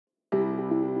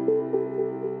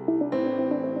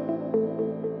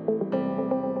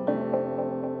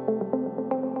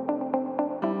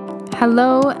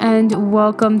Hello and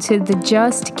welcome to the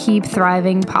Just Keep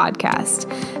Thriving podcast.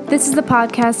 This is the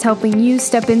podcast helping you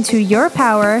step into your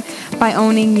power by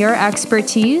owning your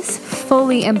expertise,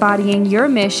 fully embodying your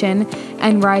mission,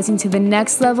 and rising to the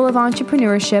next level of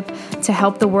entrepreneurship to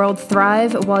help the world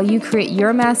thrive while you create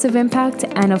your massive impact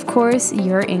and, of course,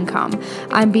 your income.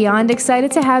 I'm beyond excited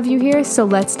to have you here, so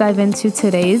let's dive into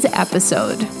today's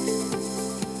episode.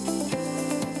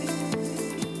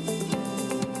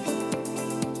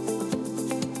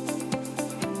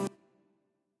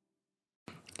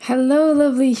 Hello,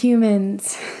 lovely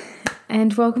humans,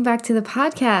 and welcome back to the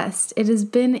podcast. It has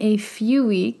been a few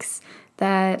weeks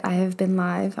that I have been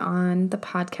live on the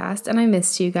podcast, and I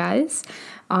missed you guys.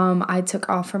 I took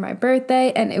off for my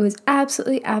birthday, and it was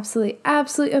absolutely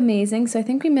amazing. So I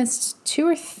think we missed 2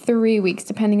 or 3 weeks,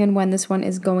 depending on when this one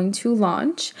is going to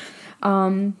launch.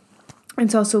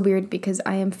 It's also weird because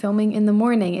I am filming in the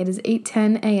morning. It is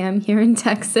 8:10 a.m. here in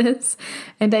Texas,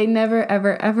 and I never,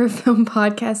 ever film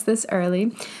podcasts this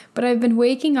early. But I've been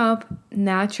waking up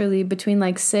naturally between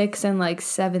like 6 and like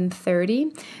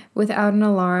 7:30 without an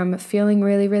alarm, feeling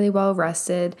really well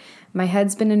rested. My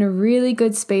head's been in a really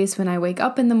good space when I wake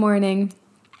up in the morning.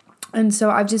 And so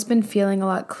I've just been feeling a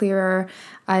lot clearer.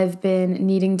 I've been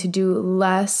needing to do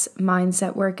less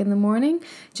mindset work in the morning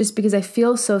just because I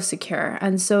feel so secure.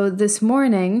 And so this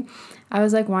morning, I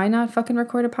was like, why not fucking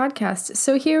record a podcast?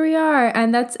 So here we are.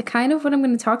 And that's kind of what I'm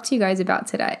going to talk to you guys about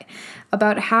today,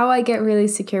 about how I get really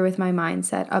secure with my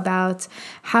mindset, about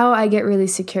how I get really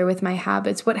secure with my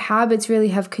habits, what habits really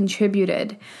have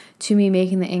contributed to me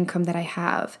making the income that I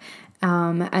have.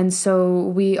 And so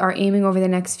we are aiming over the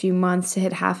next few months to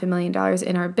hit $500,000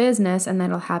 in our business, and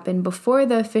that'll happen before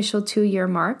the official 2-year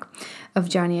mark of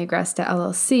Johnny Agresta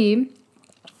LLC.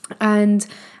 And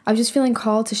I'm just feeling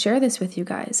called to share this with you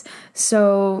guys.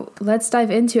 So let's dive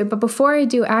into it. But before I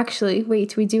do,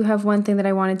 we do have one thing that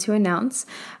I wanted to announce.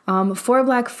 For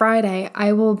Black Friday,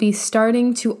 I will be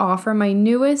starting to offer my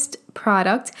newest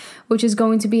product, which is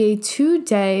going to be a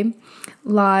 2-day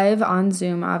live on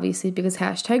Zoom, obviously, because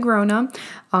 #Rona,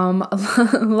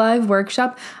 live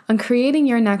workshop on creating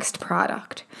your next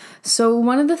product. So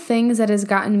one of the things that has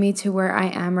gotten me to where I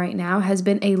am right now has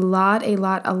been a lot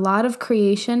of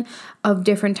creation of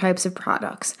different types of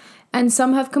products. And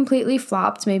some have completely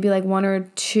flopped, maybe like 1 or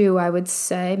 2, I would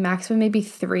say, maximum maybe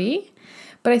 3.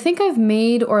 But I think I've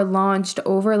made or launched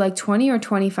over like 20 or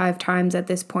 25 times at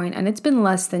this point, and it's been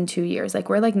less than 2 years. Like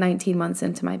we're like 19 months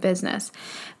into my business.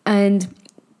 And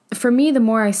for me, the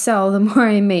more I sell, the more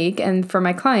I make. And for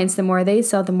my clients, the more they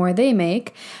sell, the more they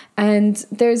make. And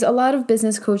there's a lot of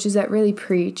business coaches that really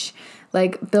preach,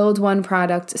 like build one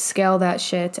product, scale that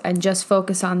shit, and just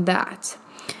focus on that.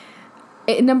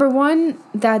 Number one,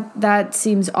 that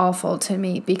seems awful to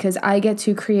me because I get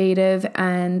too creative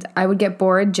and I would get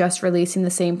bored just releasing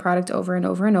the same product over and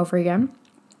over and over again.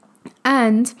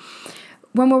 And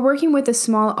when we're working with a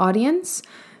small audience,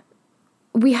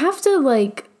 we have to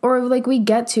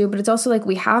but it's also like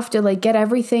we have to get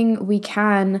everything we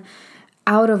can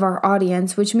out of our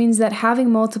audience, which means that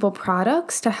having multiple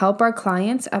products to help our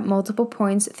clients at multiple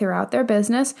points throughout their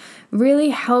business really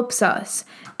helps us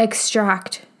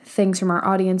extract things from our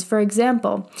audience. For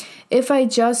example, if I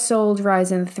just sold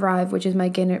Rise and Thrive, which is my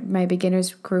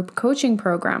beginners group coaching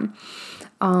program,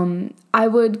 I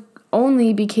would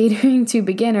only be catering to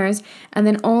beginners and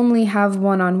then only have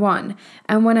one-on-one.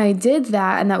 And when I did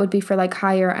that, and that would be for like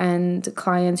higher end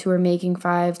clients who are making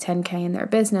 5, 10K in their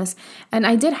business. And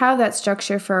I did have that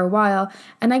structure for a while,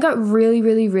 and I got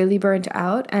really burnt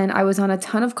out, and I was on a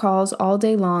ton of calls all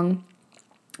day long,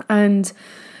 and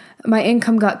my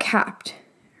income got capped.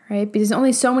 Right? Because there's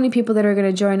only so many people that are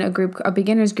going to join a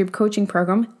beginner's group coaching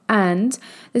program, and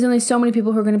there's only so many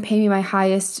people who are going to pay me my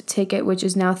highest ticket, which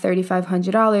is now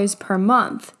 $3,500 per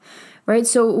month, right?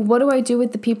 So what do I do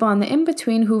with the people on the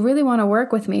in-between who really want to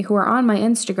work with me, who are on my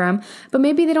Instagram, but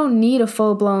maybe they don't need a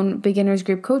full-blown beginner's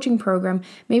group coaching program.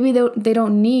 Maybe they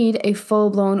don't need a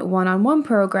full-blown one-on-one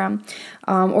program,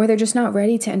 or they're just not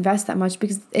ready to invest that much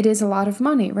because it is a lot of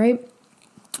money, right?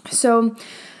 So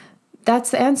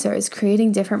that's the answer, is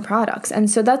creating different products. And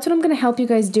so that's what I'm going to help you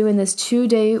guys do in this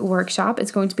 2-day workshop. It's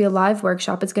going to be a live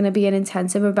workshop. It's going to be an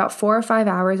intensive of about 4 or 5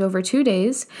 hours over 2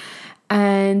 days.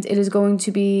 And it is going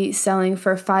to be selling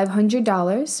for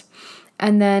 $500.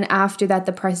 And then after that,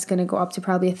 the price is going to go up to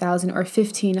probably $1,000 or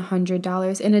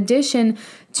 $1,500. In addition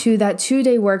to that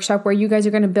 2-day workshop where you guys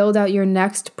are going to build out your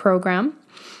next program,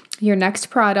 your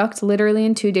next product, literally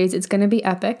in 2 days. It's going to be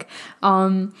epic.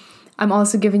 I'm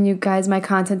also giving you guys my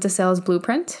content to sales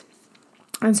blueprint.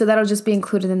 And so that'll just be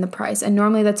included in the price. And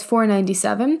normally that's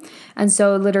 $4.97. And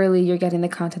so literally you're getting the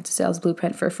content to sales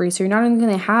blueprint for free. So you're not only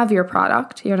going to have your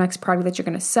product, your next product that you're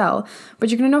going to sell, but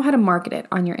you're going to know how to market it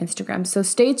on your Instagram. So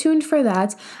stay tuned for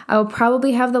that. I will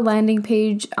probably have the landing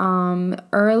page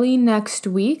early next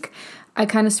week. I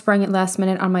kind of sprung it last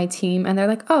minute on my team and they're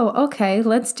like, oh, okay,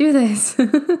 let's do this.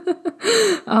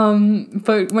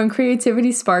 But when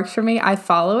creativity sparks for me, I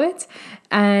follow it.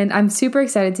 And I'm super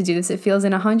excited to do this. It feels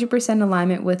in 100%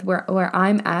 alignment with where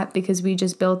I'm at, because we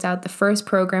just built out the first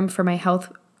program for my health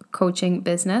coaching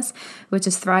business, which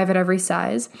is Thrive at Every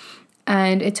Size.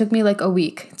 And it took me like a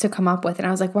week to come up with it. And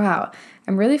I was like, wow,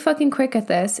 I'm really fucking quick at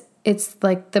this. It's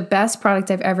like the best product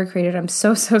I've ever created. I'm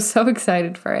so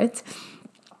excited for it.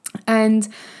 And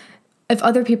if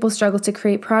other people struggle to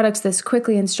create products this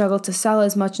quickly and struggle to sell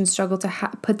as much and struggle to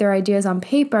put their ideas on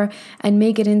paper and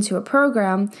make it into a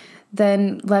program,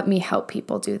 then let me help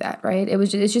people do that, right?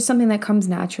 It's just something that comes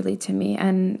naturally to me,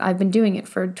 and I've been doing it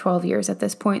for 12 years at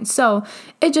this point. So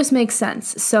it just makes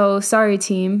sense. So sorry,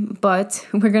 team, but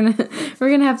we're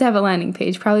gonna have a landing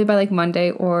page probably by like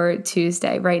Monday or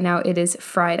Tuesday. Right now it is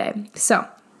Friday. So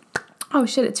oh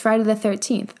shit, it's Friday the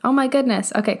 13th. Oh my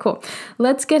goodness. Okay, cool.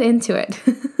 Let's get into it.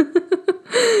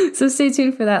 So stay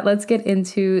tuned for that. Let's get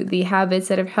into the habits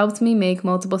that have helped me make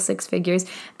multiple six figures.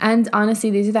 And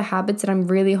honestly, these are the habits that I'm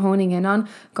really honing in on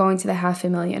going to the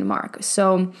 $500,000 mark.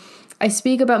 So I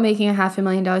speak about making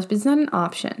 $500,000, but it's not an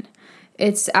option.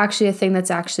 It's actually a thing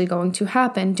that's actually going to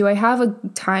happen. Do I have a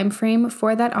time frame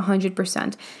for that?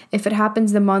 100%. If it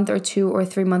happens the month or 2 or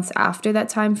 3 months after that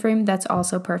time frame, that's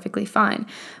also perfectly fine.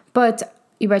 But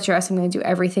you bet your ass I'm going to do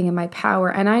everything in my power.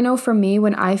 And I know for me,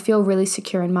 when I feel really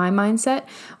secure in my mindset,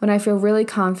 when I feel really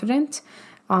confident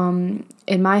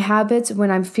in my habits, when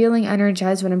I'm feeling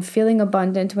energized, when I'm feeling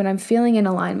abundant, when I'm feeling in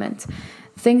alignment,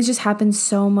 things just happen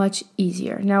so much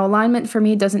easier. Now, alignment for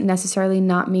me doesn't necessarily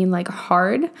not mean like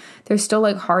hard. There's still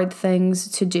like hard things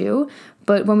to do.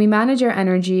 But when we manage our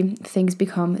energy, things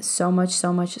become so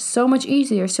much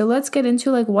easier. So let's get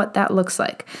into like what that looks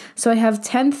like. So I have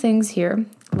 10 things here.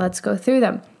 Let's go through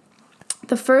them.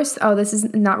 The first, this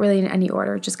is not really in any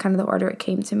order, just kind of the order it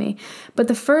came to me. But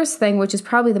the first thing, which is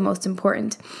probably the most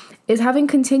important, is having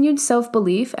continued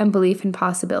self-belief and belief in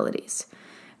possibilities.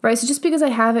 Right? So just because I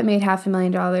haven't made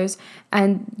 $500,000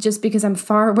 and just because I'm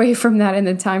far away from that in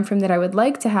the time frame that I would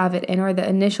like to have it in, or the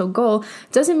initial goal,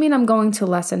 doesn't mean I'm going to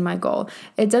lessen my goal.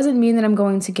 It doesn't mean that I'm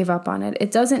going to give up on it.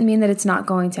 It doesn't mean that it's not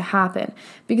going to happen,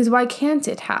 because why can't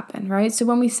it happen, right? So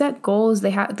when we set goals,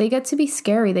 they get to be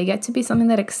scary. They get to be something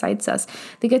that excites us.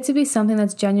 They get to be something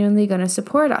that's genuinely going to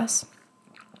support us.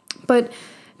 But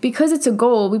because it's a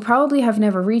goal, we probably have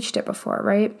never reached it before,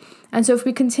 right? And so if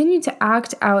we continue to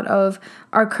act out of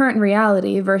our current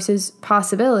reality versus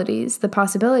possibilities, the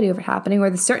possibility of it happening, or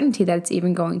the certainty that it's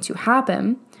even going to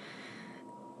happen,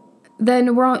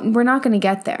 then we're not going to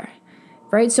get there,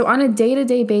 right? So on a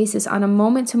day-to-day basis, on a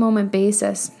moment-to-moment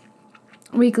basis,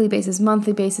 weekly basis,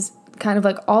 monthly basis, kind of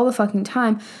like all the fucking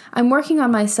time, I'm working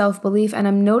on my self-belief, and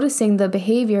I'm noticing the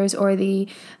behaviors or the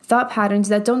thought patterns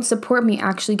that don't support me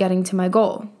actually getting to my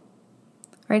goal.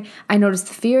 Right? I notice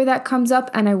the fear that comes up,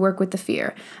 and I work with the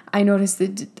fear. I notice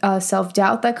the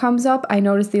self-doubt that comes up. I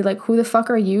notice the like, who the fuck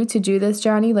are you to do this,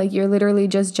 Johnny? Like, you're literally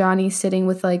just Johnny sitting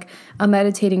with like a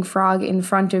meditating frog in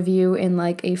front of you in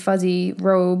like a fuzzy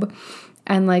robe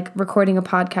and like recording a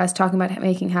podcast talking about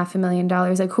making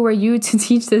 $500,000. Like, who are you to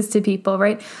teach this to people,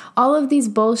 right? All of these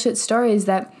bullshit stories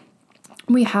that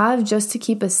we have just to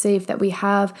keep us safe, that we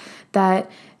have that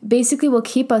basically will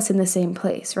keep us in the same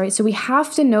place, right? So we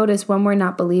have to notice when we're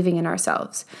not believing in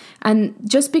ourselves. And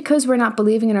just because we're not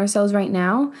believing in ourselves right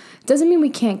now doesn't mean we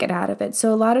can't get out of it.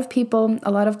 So a lot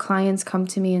of clients come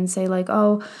to me and say like,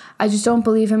 oh, I just don't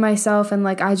believe in myself, and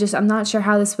like I'm not sure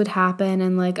how this would happen,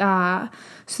 and like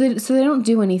so they don't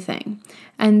do anything.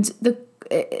 And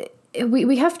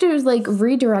we have to like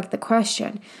redirect the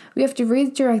question. We have to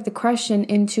redirect the question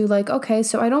into like, okay,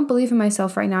 so I don't believe in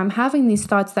myself right now. I'm having these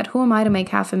thoughts that who am I to make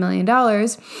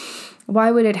 $500,000?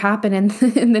 Why would it happen in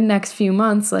the next few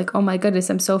months? Like, oh my goodness,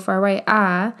 I'm so far away.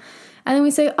 And then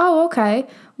we say, oh, okay,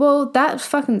 well, that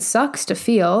fucking sucks to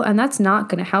feel, and that's not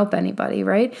going to help anybody,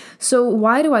 right? So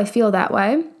why do I feel that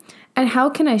way? And how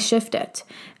can I shift it?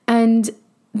 And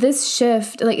this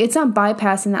shift, like, it's not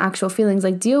bypassing the actual feelings,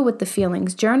 like deal with the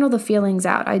feelings, journal the feelings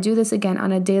out. I do this again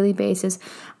on a daily basis,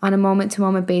 on a moment to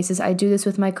moment basis. I do this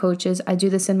with my coaches. I do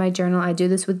this in my journal. I do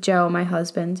this with Joe, my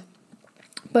husband.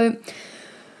 But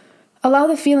allow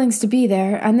the feelings to be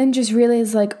there, and then just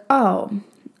realize like, oh,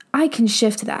 I can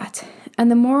shift that. And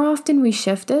the more often we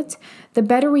shift it, the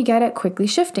better we get at quickly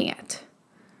shifting it.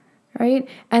 right?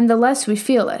 And the less we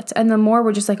feel it, and the more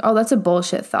we're just like, oh, that's a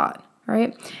bullshit thought,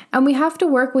 right? And we have to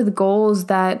work with goals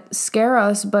that scare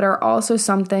us, but are also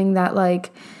something that like,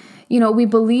 we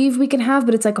believe we can have,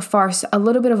 but it's like a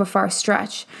little bit of a far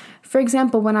stretch. For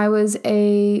example, when I was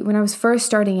first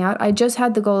starting out, I just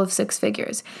had the goal of 6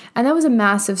 figures, and that was a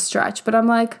massive stretch, but I'm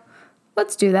like,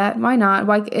 let's do that. Why not?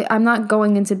 I'm not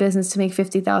going into business to make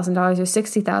 $50,000 or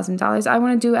 $60,000. I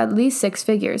want to do at least 6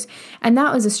 figures. And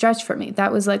that was a stretch for me.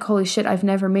 That was like, holy shit, I've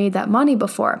never made that money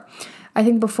before. I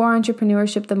think before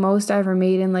entrepreneurship, the most I ever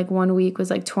made in like 1 week was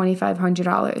like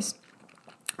 $2,500.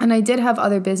 And I did have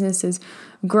other businesses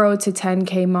grow to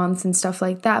 10K months and stuff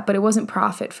like that, but it wasn't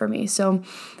profit for me.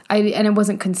 And it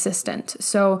wasn't consistent.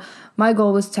 So my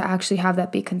goal was to actually have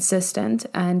that be consistent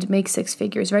and make 6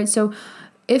 figures, right? So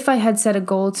if I had set a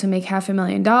goal to make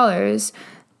 $500,000,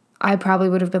 I probably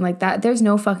would have been like that. There's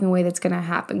no fucking way that's going to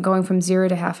happen. Going from 0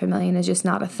 to $500,000 is just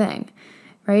not a thing,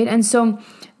 right? And so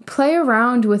play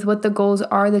around with what the goals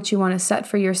are that you want to set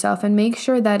for yourself and make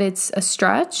sure that it's a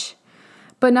stretch,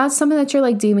 but not something that you're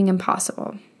like deeming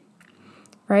impossible,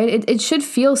 right? It should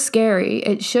feel scary.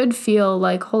 It should feel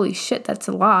like, holy shit, that's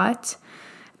a lot.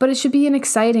 But it should be an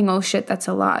exciting, oh shit, that's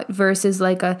a lot, versus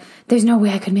like there's no way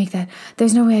I could make that.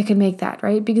 There's no way I could make that,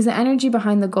 right? Because the energy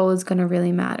behind the goal is going to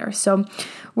really matter. So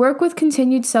work with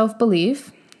continued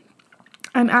self-belief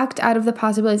and act out of the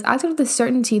possibilities, act out of the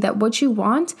certainty that what you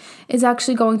want is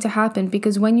actually going to happen,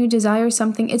 because when you desire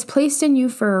something, it's placed in you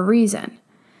for a reason.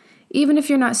 Even if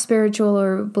you're not spiritual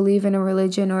or believe in a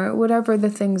religion or whatever the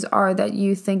things are that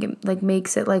you think like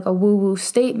makes it like a woo-woo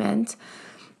statement,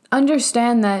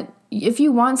 understand that if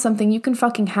you want something, you can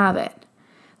fucking have it.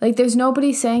 Like there's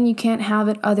nobody saying you can't have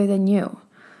it other than you.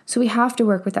 So we have to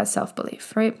work with that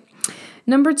self-belief, right?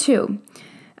 Number 2,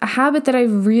 a habit that I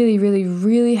really, really,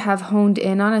 really have honed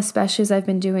in on, especially as I've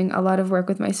been doing a lot of work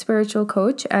with my spiritual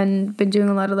coach and been doing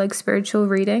a lot of like spiritual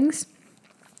readings,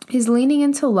 is leaning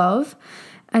into love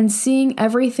and seeing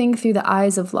everything through the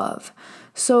eyes of love.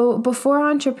 So before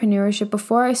entrepreneurship,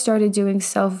 before I started doing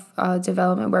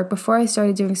self-development work, before I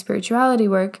started doing spirituality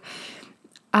work,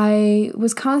 I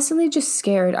was constantly just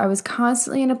scared. I was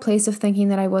constantly in a place of thinking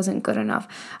that I wasn't good enough.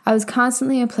 I was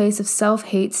constantly in a place of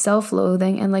self-hate,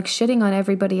 self-loathing, and like shitting on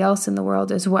everybody else in the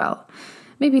world as well.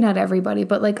 Maybe not everybody,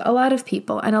 but like a lot of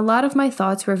people. And a lot of my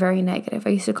thoughts were very negative.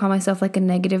 I used to call myself like a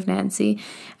negative Nancy.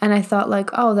 And I thought like,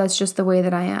 oh, that's just the way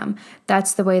that I am.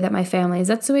 That's the way that my family is.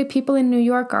 That's the way people in New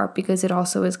York are, because it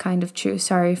also is kind of true.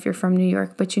 Sorry if you're from New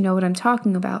York, but you know what I'm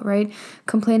talking about, right?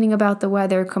 Complaining about the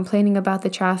weather, complaining about the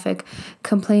traffic,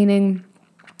 complaining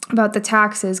about the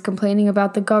taxes, complaining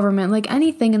about the government, like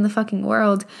anything in the fucking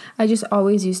world, I just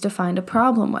always used to find a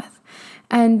problem with.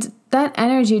 And that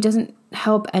energy doesn't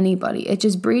help anybody. It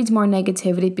just breeds more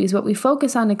negativity, because what we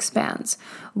focus on expands.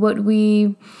 What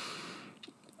we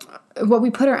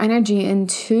put our energy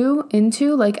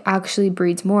into like actually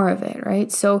breeds more of it,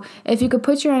 right? So if you could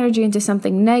put your energy into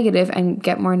something negative and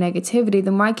get more negativity,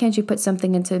 then why can't you put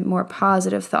something into more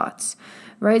positive thoughts,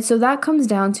 right? So that comes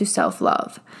down to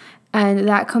self-love. And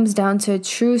that comes down to a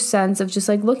true sense of just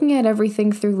like looking at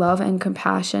everything through love and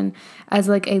compassion as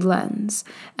like a lens.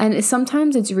 And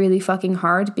sometimes it's really fucking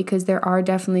hard, because there are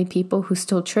definitely people who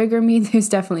still trigger me. There's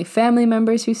definitely family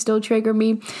members who still trigger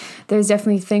me. There's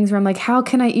definitely things where I'm like, how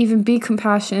can I even be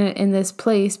compassionate in this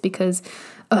place? Because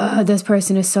this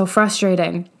person is so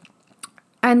frustrating.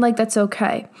 And like, that's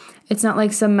okay. It's not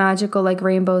like some magical like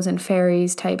rainbows and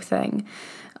fairies type thing.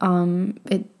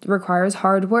 It requires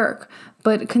hard work,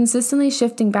 but consistently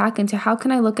shifting back into how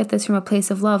can I look at this from a place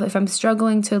of love? If I'm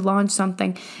struggling to launch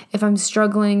something, if I'm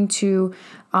struggling to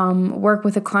work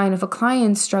with a client, if a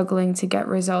client's struggling to get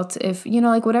results, if,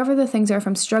 like whatever the things are, if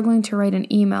I'm struggling to write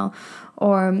an email,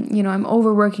 or, I'm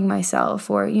overworking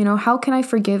myself, or, how can I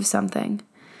forgive something?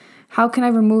 How can I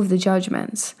remove the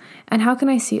judgments? And how can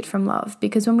I see it from love?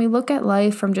 Because when we look at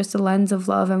life from just a lens of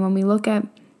love, and when we look at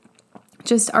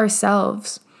just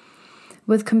ourselves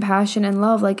with compassion and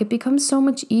love, like it becomes so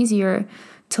much easier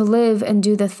to live and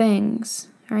do the things,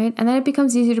 right? And then it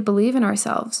becomes easier to believe in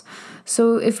ourselves.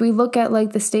 So if we look at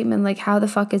like the statement, like how the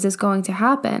fuck is this going to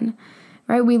happen,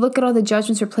 right? We look at all the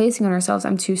judgments we're placing on ourselves.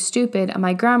 I'm too stupid.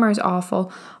 My grammar is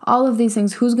awful. All of these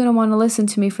things. Who's going to want to listen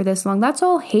to me for this long? That's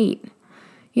all hate.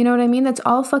 You know what I mean? That's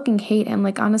all fucking hate. And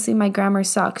like, honestly, my grammar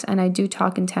sucks, and I do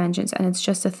talk in tangents, and it's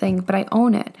just a thing, but I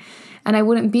own it. And I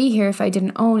wouldn't be here if I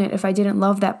didn't own it, if I didn't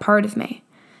love that part of me.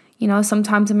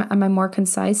 Sometimes am I more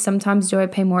concise? Sometimes do I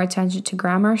pay more attention to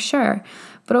grammar? Sure.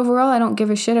 But overall, I don't give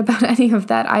a shit about any of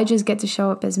that. I just get to show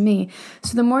up as me.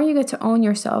 So the more you get to own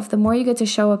yourself, the more you get to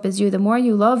show up as you, the more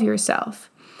you love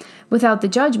yourself without the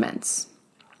judgments,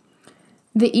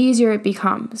 the easier it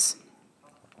becomes.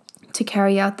 to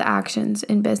carry out the actions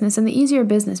in business, and the easier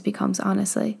business becomes,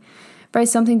 honestly. Right?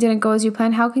 Something didn't go as you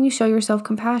planned. How can you show yourself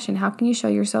compassion? How can you show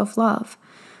yourself love?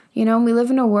 We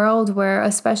live in a world where,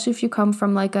 especially if you come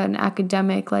from like an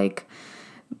academic, like,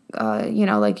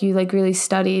 like you like really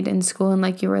studied in school and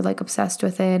like you were like obsessed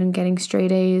with it and getting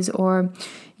straight A's, or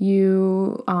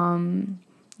you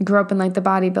grew up in like the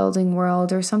bodybuilding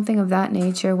world or something of that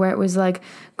nature, where it was like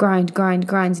grind,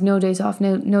 no days off,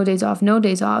 no days off, no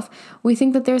days off. We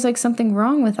think that there's like something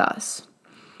wrong with us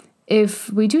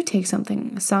if we do take some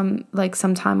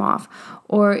time off,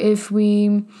 or if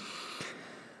we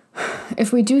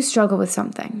do struggle with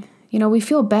something. We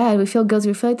feel bad, we feel guilty,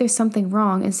 we feel like there's something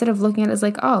wrong, instead of looking at it as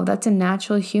like, oh, that's a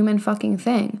natural human fucking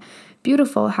thing.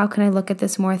 Beautiful. How can I look at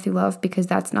this more through love, because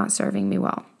that's not serving me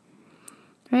well?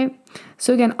 Right?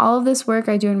 So again, all of this work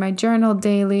I do in my journal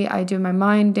daily, I do in my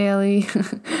mind daily,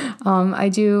 I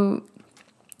do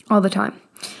all the time.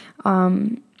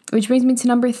 Which brings me to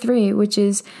number 3, which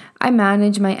is I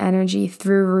manage my energy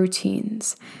through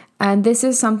routines. And this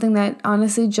is something that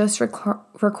honestly just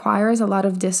requires a lot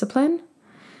of discipline.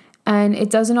 And it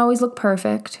doesn't always look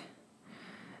perfect.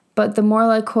 But the more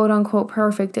like quote unquote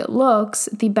perfect it looks,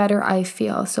 the better I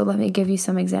feel. So let me give you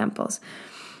some examples.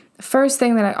 First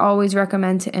thing that I always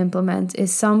recommend to implement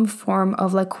is some form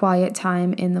of like quiet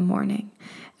time in the morning.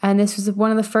 And this was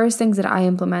one of the first things that I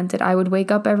implemented. I would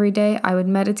wake up every day. I would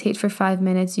meditate for 5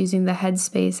 minutes using the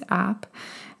Headspace app.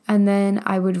 And then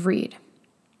I would read.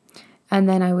 And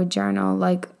then I would journal,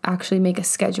 like actually make a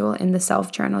schedule in the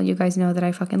self journal. You guys know that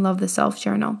I fucking love the self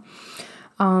journal.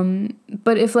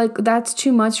 But if like that's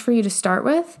too much for you to start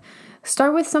with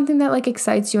something that like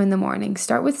excites you in the morning.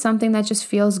 Start with something that just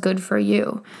feels good for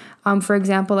you. For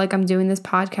example, like I'm doing this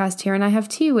podcast here and I have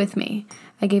tea with me.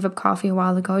 I gave up coffee a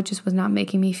while ago. It just was not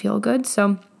making me feel good.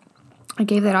 So I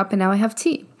gave that up and now I have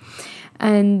tea.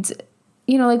 And,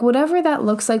 like whatever that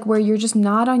looks like, where you're just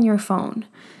not on your phone.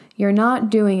 You're not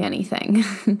doing anything.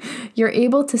 You're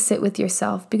able to sit with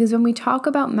yourself, because when we talk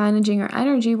about managing our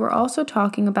energy, we're also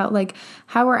talking about like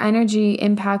how our energy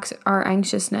impacts our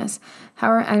anxiousness, how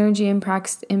our energy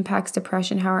impacts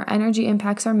depression, how our energy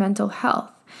impacts our mental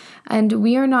health. And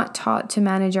we are not taught to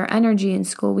manage our energy in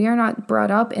school. We are not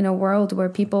brought up in a world where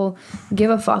people give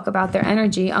a fuck about their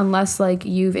energy, unless like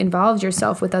you've involved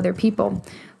yourself with other people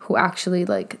who actually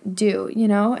like do,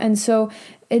 And so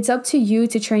it's up to you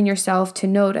to train yourself to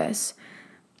notice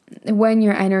when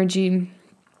your energy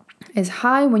is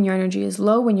high, when your energy is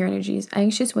low, when your energy is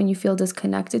anxious, when you feel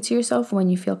disconnected to yourself, when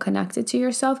you feel connected to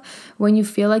yourself, when you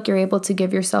feel like you're able to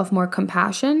give yourself more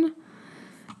compassion,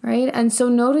 right? And so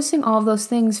noticing all of those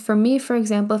things, for me, for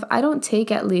example, if I don't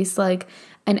take at least like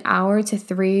an hour to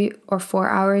 3 or 4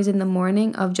 hours in the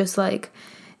morning of just like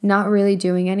not really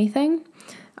doing anything,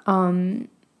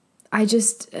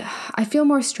 I feel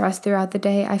more stressed throughout the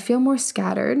day. I feel more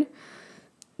scattered.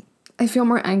 I feel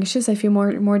more anxious. I feel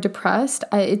more depressed.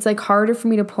 It's like harder for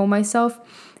me to pull myself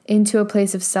into a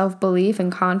place of self-belief and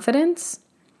confidence,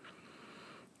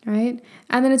 right?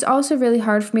 And then it's also really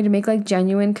hard for me to make like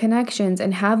genuine connections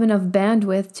and have enough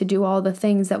bandwidth to do all the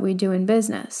things that we do in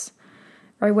business,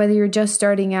 right? Whether you're just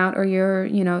starting out or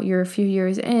you're a few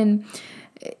years in,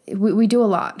 we do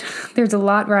a lot. There's a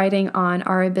lot riding on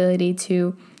our ability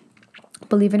to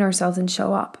believe in ourselves and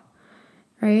show up,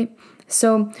 right?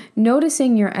 So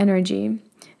noticing your energy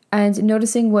and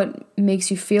noticing what makes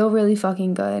you feel really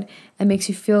fucking good and makes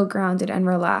you feel grounded and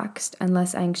relaxed and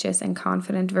less anxious and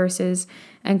confident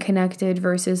and connected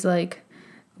versus like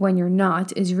when you're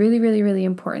not is really, really, really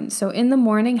important. So in the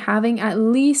morning, having at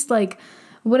least like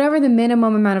whatever the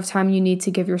minimum amount of time you need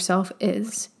to give yourself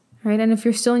is, right? And if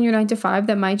you're still in your 9 to 5,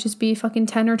 that might just be fucking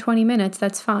 10 or 20 minutes.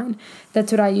 That's fine.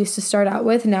 That's what I used to start out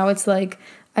with. Now it's like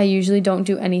I usually don't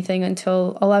do anything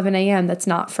until 11 a.m. That's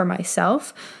not for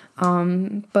myself.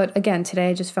 But again, today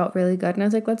I just felt really good. And I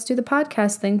was like, let's do the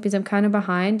podcast thing because I'm kind of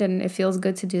behind and it feels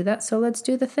good to do that. So let's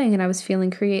do the thing. And I was feeling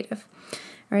creative,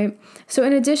 right? So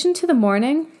in addition to the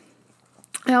morning,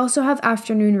 I also have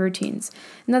afternoon routines.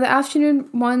 Now the afternoon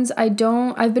ones, I've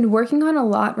been working on a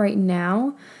lot right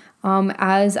now.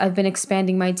 As I've been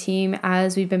expanding my team,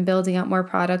 as we've been building out more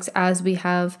products, as we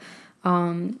have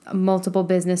multiple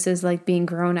businesses like being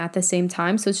grown at the same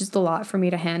time. So it's just a lot for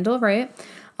me to handle, right?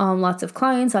 Lots of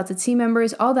clients, lots of team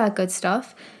members, all that good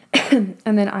stuff. And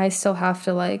then I still have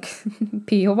to like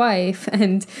be a wife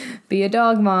and be a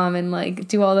dog mom and like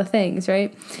do all the things,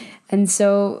 right? And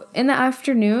so in the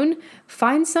afternoon,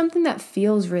 find something that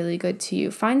feels really good to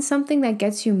you. Find something that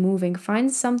gets you moving.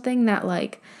 Find something that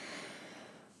like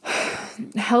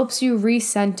helps you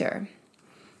recenter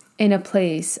in a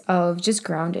place of just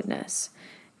groundedness.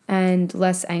 and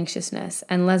less anxiousness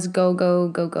and less go, go,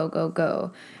 go, go, go,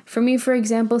 go. For me, for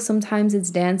example, sometimes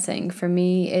it's dancing. For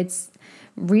me, it's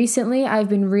recently I've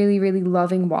been really, really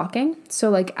loving walking. So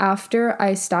like after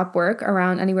I stop work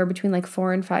around anywhere between like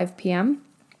 4 and 5 p.m.,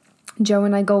 Joe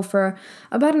and I go for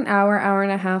about an hour, hour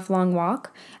and a half long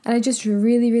walk. And it just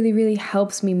really, really, really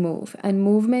helps me move. And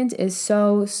movement is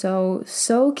so, so,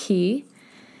 so key,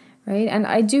 right? And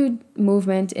I do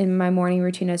movement in my morning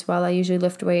routine as well. I usually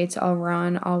lift weights, I'll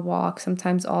run, I'll walk,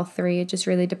 sometimes all three. It just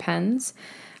really depends.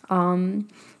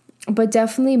 But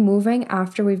definitely moving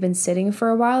after we've been sitting for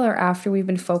a while or after we've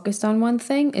been focused on one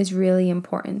thing is really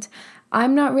important.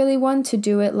 I'm not really one to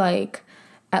do it like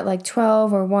at like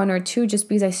 12 or 1 or 2 just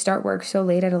because I start work so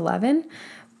late at 11.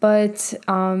 But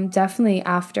definitely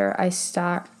after I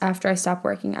stop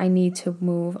working, I need to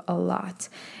move a lot.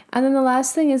 And then the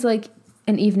last thing is like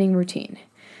an evening routine.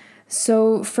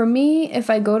 So for me, if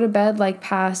I go to bed like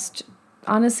past,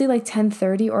 honestly, like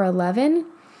 10:30 or 11,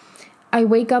 I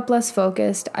wake up less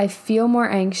focused. I feel more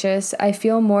anxious. I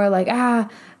feel more like, I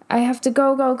have to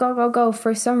go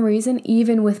for some reason,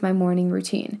 even with my morning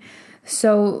routine.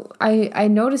 So I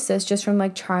noticed this just from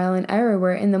like trial and error,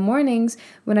 where in the mornings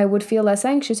when I would feel less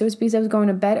anxious, it was because I was going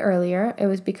to bed earlier. It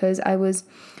was because I was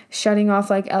shutting off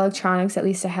like electronics at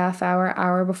least a half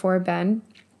hour before bed.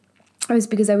 It was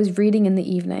because I was reading in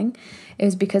the evening. It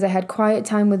was because I had quiet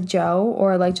time with Joe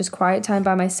or like just quiet time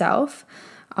by myself.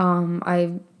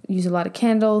 I use a lot of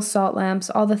candles, salt lamps,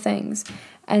 all the things.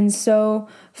 And so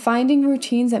finding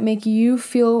routines that make you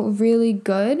feel really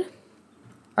good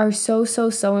are so, so,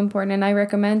 so important. And I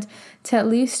recommend to at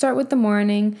least start with the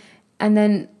morning and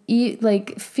then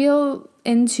feel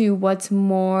into what's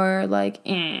more like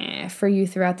for you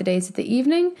throughout the day. Is it the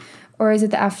evening or is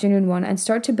it the afternoon one? And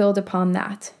start to build upon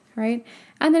that, right?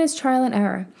 And then it's trial and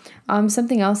error.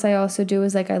 Something else I also do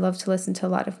is like I love to listen to a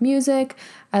lot of music.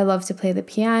 I love to play the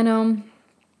piano.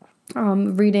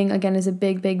 Reading, again, is a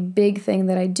big, big, big thing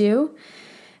that I do.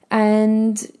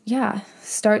 And yeah,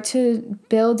 start to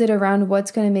build it around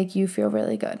what's going to make you feel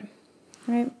really good,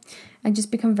 right? And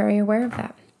just become very aware of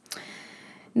that.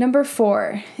 Number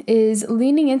 4 is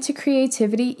leaning into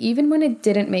creativity even when it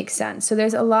didn't make sense. So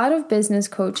there's a lot of business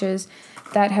coaches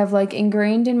that have like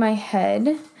ingrained in my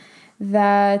head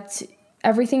that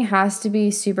everything has to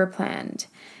be super planned.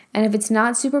 And if it's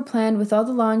not super planned with all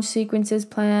the launch sequences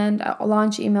planned,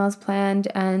 launch emails planned,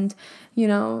 and, you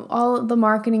know, all the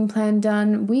marketing plan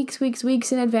done weeks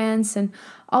in advance and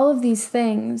all of these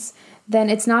things, then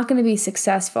it's not going to be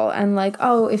successful. And like,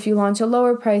 oh, if you launch a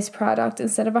lower price product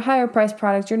instead of a higher price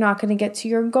product, you're not going to get to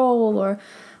your goal or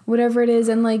whatever it is.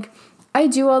 And like, I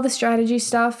do all the strategy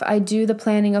stuff. I do the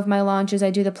planning of my launches. I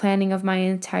do the planning of my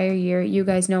entire year. You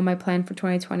guys know my plan for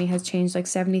 2020 has changed like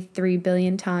 73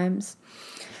 billion times.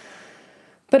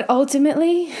 But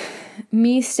ultimately,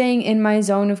 me staying in my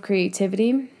zone of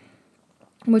creativity,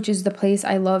 which is the place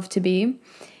I love to be,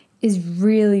 is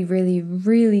really, really,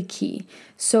 really key.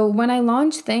 So when I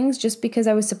launch things just because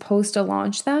I was supposed to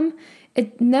launch them,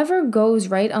 it never goes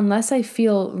right unless I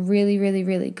feel really, really,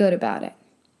 really good about it.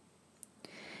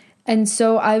 And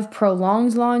so I've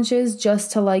prolonged launches just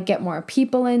to like get more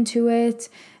people into it.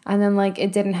 And then like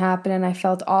it didn't happen and I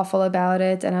felt awful about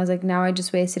it. And I was like, now I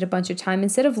just wasted a bunch of time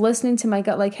instead of listening to my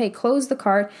gut, like, hey, close the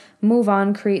cart, move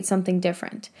on, create something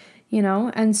different, you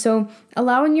know? And so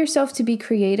allowing yourself to be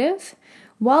creative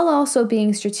while also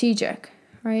being strategic,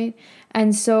 right?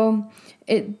 And so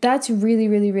that's really,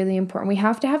 really, really important. We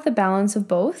have to have the balance of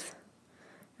both,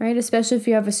 right? Especially if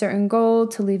you have a certain goal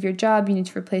to leave your job, you need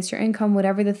to replace your income,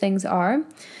 whatever the things are.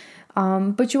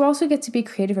 But you also get to be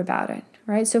creative about it,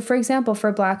 right? So for example,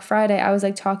 for Black Friday, I was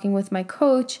like talking with my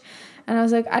coach and I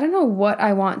was like, I don't know what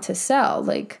I want to sell.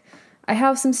 Like I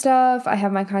have some stuff, I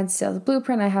have my Conscious Sales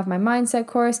Blueprint, I have my mindset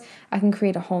course, I can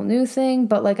create a whole new thing,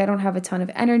 but like I don't have a ton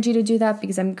of energy to do that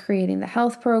because I'm creating the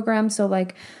health program. So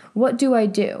like, what do I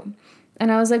do?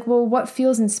 And I was like, well, what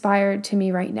feels inspired to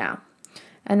me right now?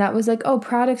 And that was like, oh,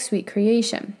 product suite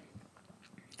creation.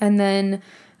 And then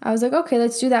I was like, okay,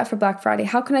 let's do that for Black Friday.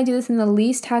 How can I do this in the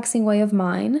least taxing way of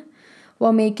mine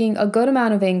while making a good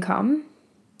amount of income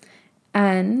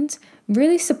and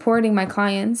really supporting my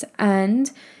clients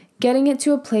and getting it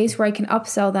to a place where I can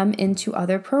upsell them into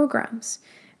other programs,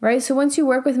 right? So once you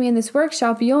work with me in this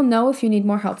workshop, you'll know if you need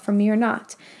more help from me or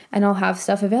not, and I'll have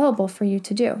stuff available for you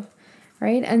to do,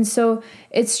 right? And so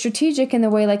it's strategic in the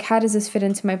way, like, how does this fit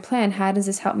into my plan? How does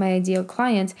this help my ideal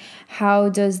client? How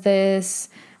does this,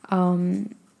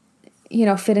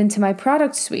 fit into my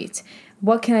product suite?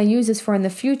 What can I use this for in the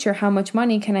future? How much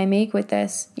money can I make with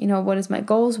this? What is my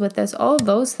goals with this? All of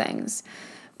those things.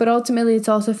 but ultimately it's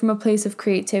also from a place of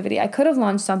creativity. I could have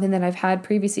launched something that I've had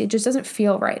previously. It just doesn't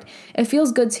feel right. It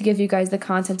feels good to give you guys the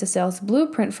content to sales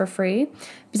blueprint for free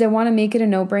because I want to make it a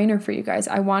no-brainer for you guys.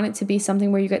 I want it to be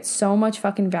something where you get so much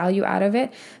fucking value out of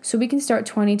it so we can start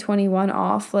 2021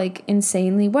 off like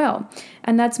insanely well.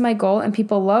 And that's my goal, and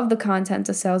people love the content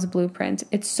to sales blueprint.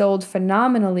 It's sold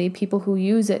phenomenally. People who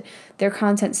use it, their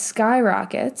content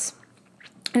skyrockets.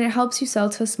 And it helps you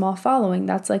sell to a small following.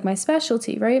 That's like my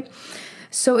specialty, right?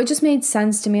 So it just made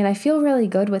sense to me, and I feel really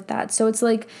good with that. So it's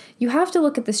like you have to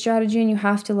look at the strategy and you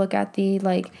have to look at the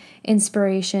like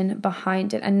inspiration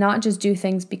behind it, and not just do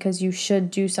things because you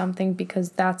should do something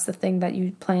because that's the thing that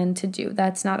you plan to do.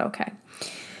 That's not okay.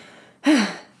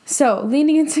 So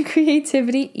leaning into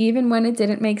creativity, even when it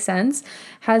didn't make sense,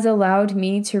 has allowed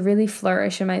me to really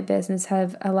flourish in my business,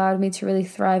 have allowed me to really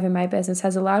thrive in my business,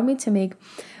 has allowed me to make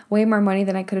way more money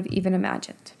than I could have even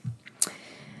imagined.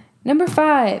 Number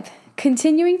 5,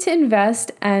 continuing to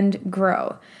invest and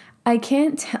grow. I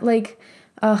can't, too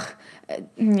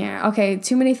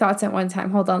many thoughts at one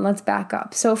time. Hold on, let's back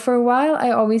up. So for a while, I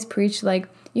always preached like,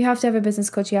 you have to have a business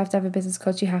coach, you have to have a business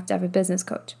coach, you have to have a business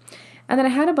coach. And then I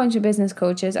had a bunch of business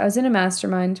coaches. I was in a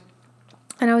mastermind,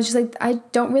 and I was just like, I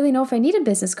don't really know if I need a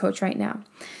business coach right now.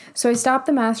 So I stopped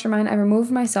the mastermind, I removed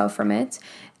myself from it,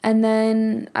 and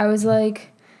then I was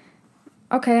like,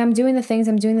 okay, I'm doing the things,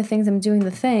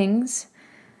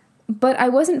 but I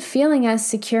wasn't feeling as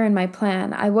secure in my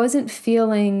plan. I wasn't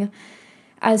feeling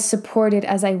as supported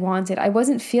as I wanted. I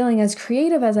wasn't feeling as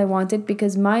creative as I wanted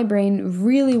because my brain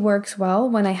really works well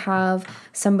when I have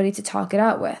somebody to talk it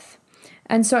out with.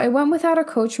 And so I went without a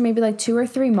coach for maybe like 2 or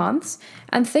 3 months,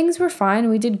 and things were fine.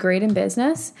 We did great in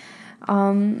business,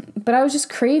 but I was just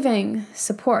craving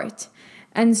support.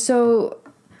 And so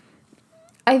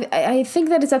I think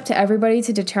that it's up to everybody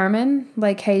to determine,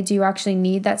 like, hey, do you actually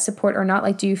need that support or not?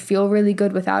 Like, do you feel really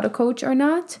good without a coach or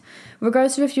not?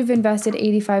 Regardless of if you've invested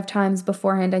 85 times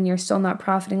beforehand and you're still not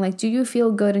profiting, like, do you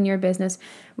feel good in your business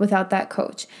without that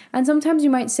coach? And sometimes you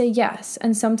might say yes.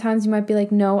 And sometimes you might be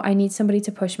like, no, I need somebody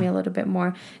to push me a little bit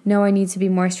more. No, I need to be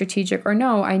more strategic. Or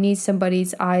no, I need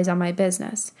somebody's eyes on my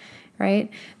business.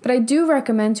 Right? But I do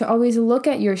recommend to always look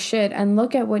at your shit and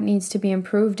look at what needs to be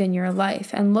improved in your life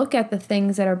and look at the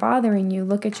things that are bothering you.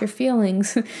 Look at your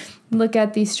feelings. Look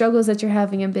at the struggles that you're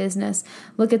having in business.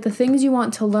 Look at the things you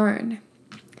want to learn.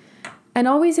 And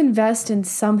always invest in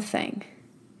something,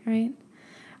 right?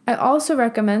 I also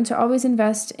recommend to always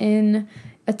invest in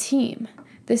a team.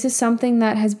 This is something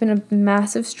that has been a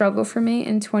massive struggle for me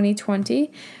in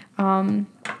 2020. I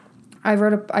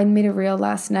made a reel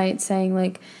last night saying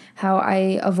like how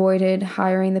I avoided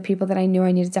hiring the people that I knew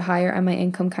I needed to hire and my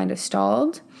income kind of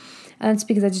stalled. And that's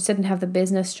because I just didn't have the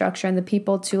business structure and the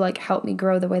people to like help me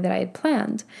grow the way that I had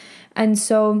planned. And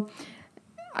so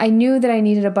I knew that I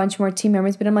needed a bunch more team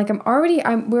members, but I'm like,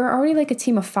 we're already like a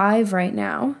team of 5 right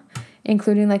now,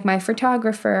 including like my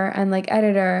photographer and like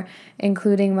editor,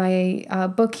 including my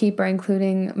bookkeeper,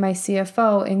 including my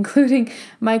CFO, including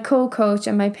my co-coach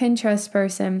and my Pinterest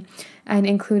person, and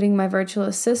including my virtual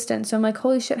assistant. So I'm like,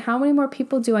 holy shit, how many more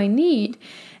people do I need?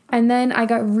 And then I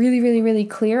got really, really, really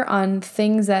clear on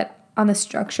the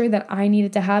structure that I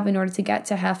needed to have in order to get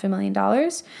to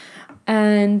 $500,000.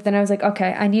 And then I was like,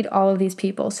 okay, I need all of these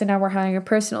people. So now we're hiring a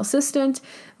personal assistant.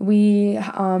 We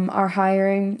are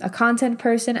hiring a content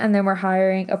person, and then we're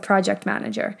hiring a project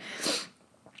manager.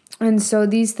 And so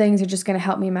these things are just going to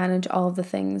help me manage all of the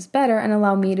things better and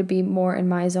allow me to be more in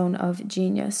my zone of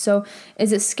genius. So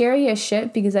is it scary as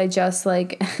shit because I just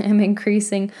like am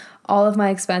increasing all of my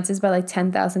expenses by like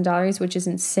 $10,000, which is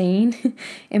insane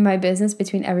in my business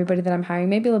between everybody that I'm hiring,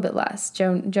 maybe a little bit less.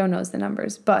 Joe knows the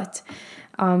numbers, but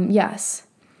yes.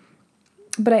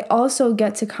 But I also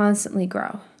get to constantly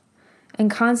grow. And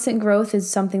constant growth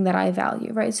is something that I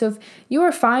value, right? So if you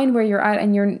are fine where you're at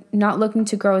and you're not looking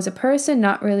to grow as a person,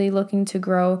 not really looking to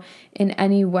grow in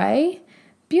any way,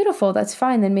 beautiful, that's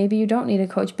fine. Then maybe you don't need a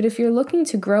coach. But if you're looking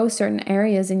to grow certain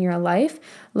areas in your life,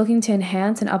 looking to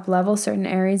enhance and up-level certain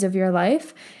areas of your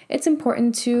life, it's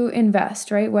important to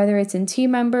invest, right? Whether it's in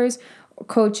team members, or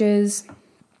coaches,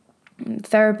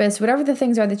 therapists, whatever the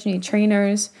things are that you need,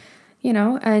 trainers,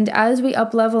 and as we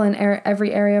up level in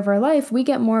every area of our life, we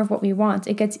get more of what we want.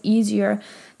 It gets easier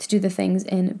to do the things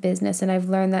in business. And I've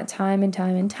learned that time and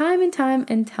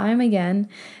time again.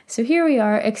 So here we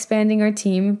are expanding our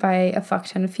team by a fuck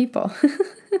ton of people.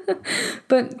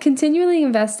 But continually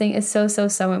investing is so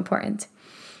important.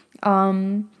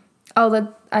 I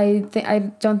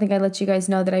don't think I let you guys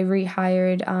know that I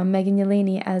rehired Megan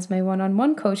Yeleni as my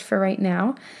one-on-one coach for right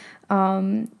now.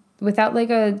 Without like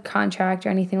a contract or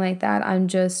anything like that. I'm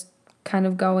just kind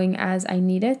of going as I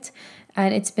need it.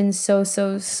 And it's been so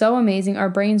amazing. Our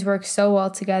brains work so well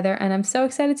together, and I'm so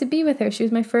excited to be with her. She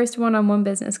was my first one-on-one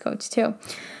business coach too.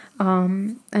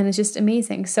 And it's just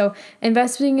amazing. So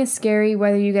investing is scary,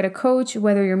 whether you get a coach,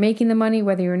 whether you're making the money,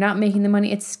 whether you're not making the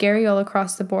money. It's scary all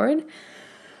across the board.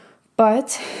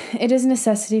 But it is a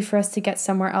necessity for us to get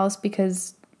somewhere else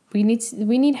because we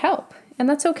need help. And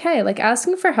that's okay. Like,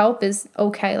 asking for help is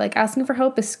okay. Like, asking for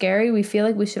help is scary. We feel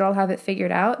like we should all have it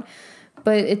figured out.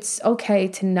 But it's okay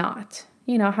to not.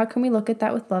 How can we look at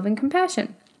that with love and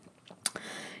compassion?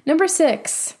 Number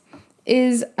 6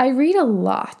 is I read a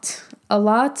lot. A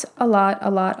lot.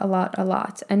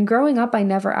 And growing up, I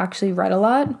never actually read a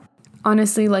lot.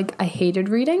 Honestly, like, I hated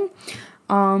reading.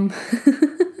 But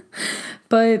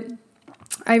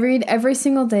I read every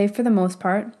single day for the most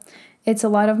part. It's a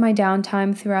lot of my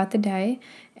downtime throughout the day.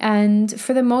 And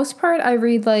for the most part, I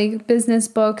read like business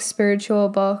books, spiritual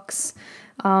books,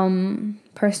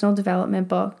 personal development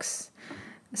books.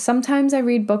 Sometimes I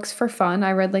read books for fun.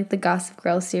 I read like the Gossip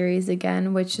Girl series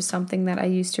again, which is something that I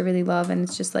used to really love. And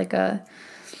it's just like a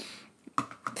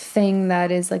thing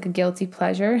that is like a guilty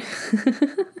pleasure.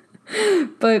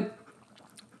 But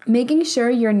making sure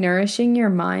you're nourishing your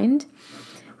mind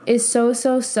is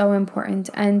so important.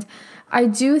 And I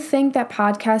do think that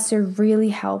podcasts are really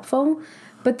helpful,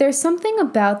 but there's something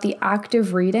about the act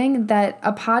of reading that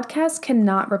a podcast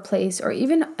cannot replace, or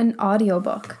even an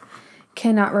audiobook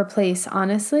cannot replace,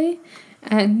 honestly.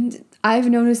 And I've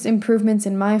noticed improvements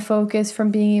in my focus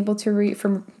from reading.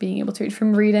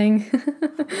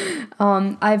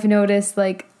 I've noticed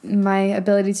like my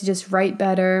ability to just write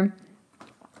better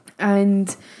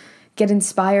and get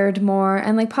inspired more.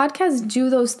 And like, podcasts do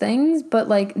those things, but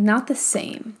like not the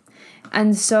same.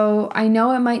 And so I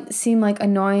know it might seem like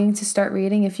annoying to start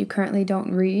reading if you currently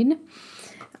don't read.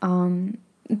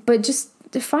 But just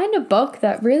to find a book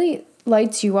that really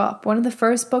lights you up. One of the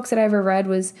first books that I ever read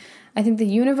was, I think, The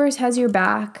Universe Has Your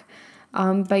Back,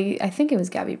 by, I think it was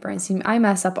Gabby Bernstein. I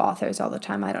mess up authors all the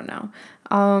time. I don't know.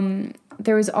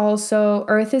 There was also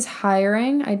Earth is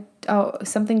Hiring.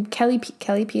 Kelly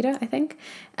Pita, I think.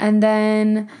 And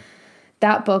then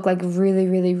that book, like,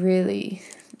 really,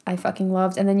 I fucking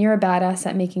loved. And then You're a Badass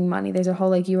at Making Money. There's a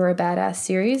whole, like, You Are a Badass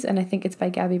series, and I think it's by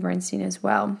Gabby Bernstein as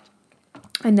well.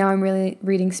 And now I'm really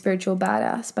reading Spiritual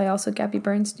Badass by also Gabby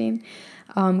Bernstein.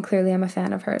 Clearly I'm a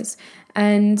fan of hers.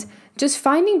 And just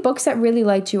finding books that really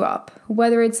light you up,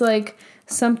 whether it's like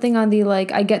something on the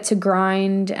like I Get to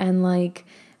Grind, and like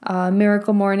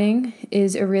Miracle Morning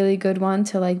is a really good one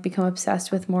to like become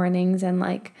obsessed with mornings and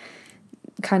like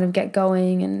kind of get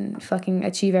going and fucking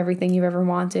achieve everything you've ever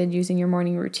wanted using your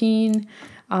morning routine.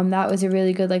 That was a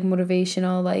really good like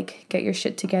motivational, like get your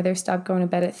shit together, stop going to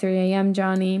bed at 3 a.m.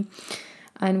 Johnny,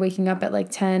 and waking up at like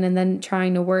 10 and then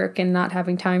trying to work and not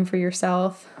having time for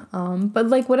yourself. But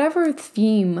like whatever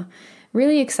theme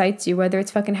really excites you, whether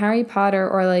it's fucking Harry Potter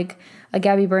or like a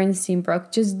Gabby Bernstein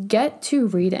book, just get to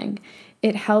reading.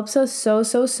 It helps us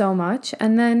so much.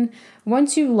 And then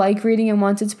once you like reading and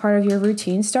once it's part of your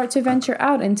routine, start to venture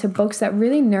out into books that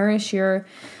really nourish your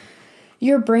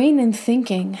brain and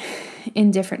thinking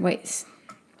in different ways.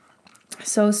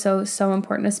 So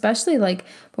important, especially like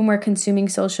when we're consuming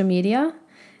social media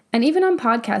and even on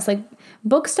podcasts. Like,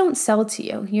 books don't sell to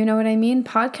you, you know what I mean?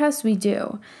 Podcasts we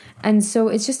do. And so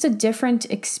it's just a different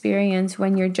experience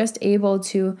when you're just able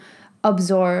to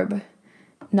absorb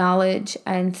knowledge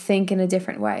and think in a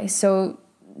different way. So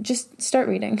just start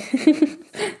reading.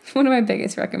 One of my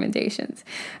biggest recommendations.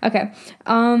 Okay.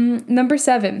 Number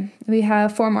 7, we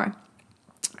have 4 more.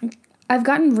 I've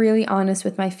gotten really honest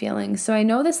with my feelings. So I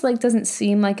know this like doesn't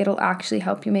seem like it'll actually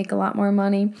help you make a lot more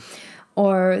money,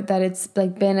 or that it's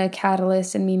like been a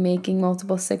catalyst in me making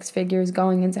multiple 6 figures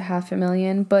going into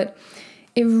 $500,000, but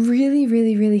it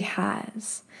really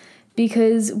has.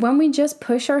 Because when we just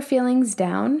push our feelings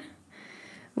down,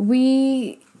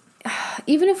 even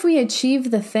if we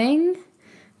achieve the thing,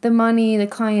 the money, the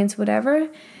clients, whatever,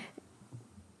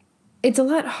 it's a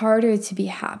lot harder to be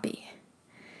happy.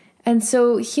 And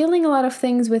so healing a lot of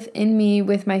things within me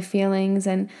with my feelings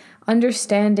and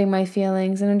understanding my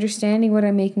feelings and understanding what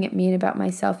I'm making it mean about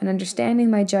myself and understanding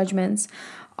my judgments,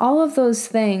 all of those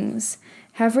things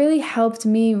have really helped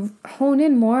me hone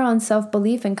in more on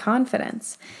self-belief and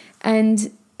confidence.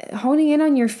 And honing in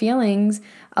on your feelings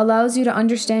allows you to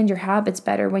understand your habits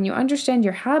better. When you understand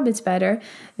your habits better,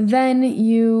 then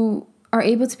you are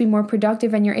able to be more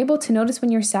productive and you're able to notice when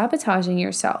you're sabotaging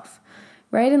yourself.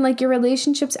 Right? And like your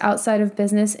relationships outside of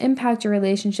business impact your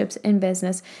relationships in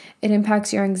business. It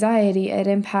impacts your anxiety.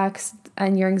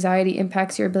 And your anxiety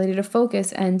impacts your ability to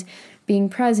focus and being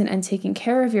present and taking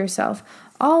care of yourself,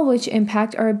 all which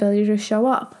impact our ability to show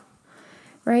up.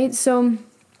 right? So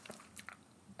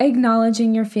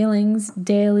acknowledging your feelings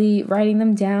daily, writing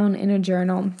them down in a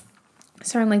journal.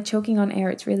 Sorry, I'm like choking on air.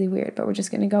 It's really weird, but we're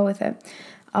just going to go with it.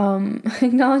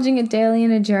 Acknowledging it daily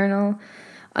in a journal.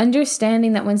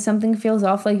 Understanding that when something feels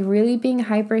off, like really being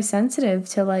hypersensitive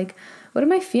to like, what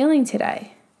am I feeling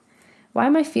today? Why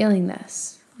am I feeling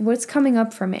this? What's coming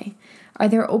up for me? Are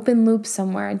there open loops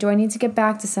somewhere? Do I need to get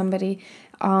back to somebody?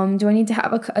 Do I need to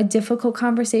have a difficult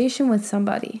conversation with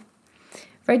somebody?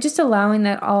 Right? Just allowing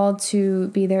that all to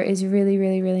be there is really,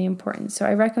 really, really important. So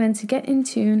I recommend to get in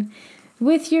tune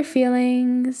with your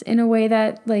feelings in a way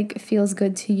that like feels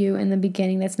good to you in the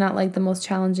beginning. That's not like the most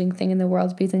challenging thing in the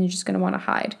world, because then you're just going to want to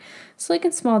hide. So like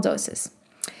in small doses.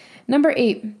 Number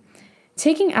 8,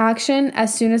 taking action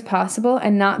as soon as possible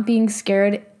and not being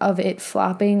scared of it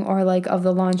flopping, or like of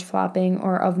the launch flopping,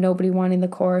 or of nobody wanting the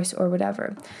course or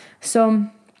whatever. So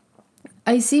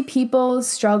I see people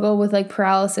struggle with like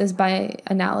paralysis by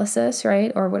analysis,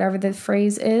 right? Or whatever the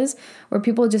phrase is, where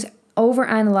people just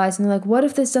overanalyze and they're like, what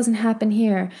if this doesn't happen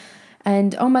here?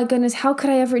 And oh my goodness, how could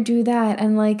I ever do that?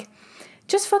 And like,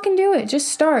 just fucking do it. Just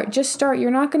start.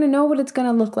 You're not going to know what it's going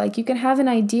to look like. You can have an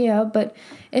idea, but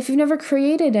if you've never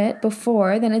created it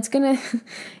before, then it's going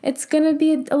to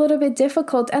be a little bit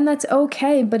difficult, and that's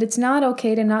okay. But it's not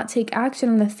okay to not take action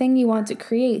on the thing you want to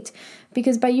create,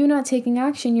 because by you not taking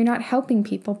action, you're not helping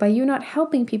people. By you not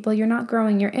helping people, you're not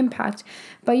growing your impact.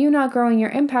 By you not growing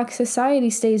your impact, society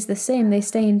stays the same. They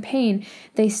stay in pain.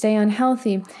 They stay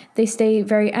unhealthy. They stay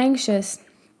very anxious.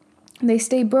 They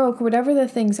stay broke, whatever the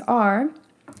things are.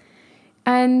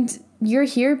 And you're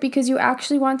here because you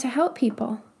actually want to help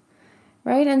people,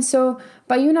 right? And so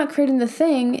by you not creating the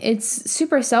thing, it's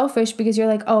super selfish, because you're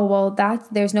like, oh, well,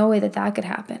 there's no way that could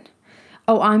happen.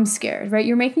 Oh, I'm scared, right?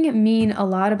 You're making it mean a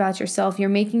lot about yourself. You're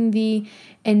making the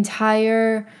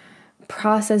entire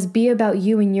process be about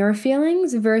you and your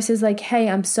feelings, versus like, hey,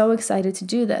 I'm so excited to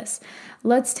do this.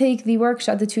 Let's take the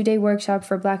workshop, the 2-day workshop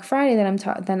for Black Friday that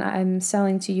I'm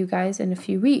selling to you guys in a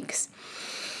few weeks.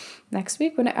 Next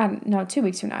week? 2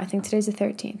 weeks from now. I think today's the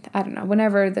 13th. I don't know.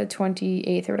 Whenever the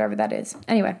 28th or whatever that is.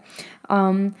 Anyway,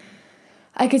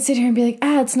 I could sit here and be like,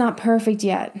 it's not perfect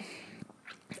yet.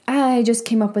 I just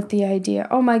came up with the idea.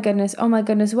 Oh my goodness.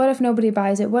 What if nobody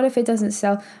buys it? What if it doesn't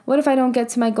sell? What if I don't get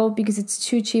to my goal because it's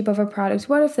too cheap of a product?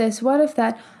 What if this? What if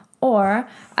that? Or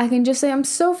I can just say, I'm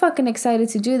so fucking excited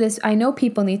to do this. I know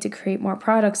people need to create more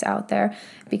products out there,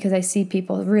 because I see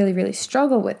people really, really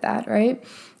struggle with that, right?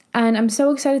 And I'm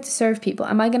so excited to serve people.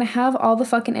 Am I going to have all the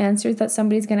fucking answers that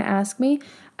somebody's going to ask me?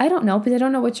 I don't know, because I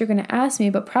don't know what you're going to ask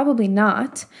me, but probably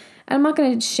not. And I'm not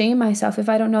going to shame myself if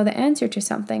I don't know the answer to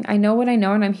something. I know what I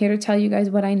know, and I'm here to tell you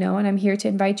guys what I know, and I'm here to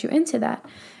invite you into that,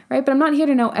 right? But I'm not here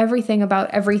to know everything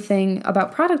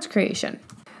about product creation.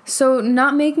 So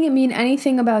not making it mean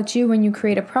anything about you when you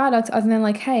create a product, other than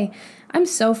like, hey, I'm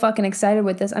so fucking excited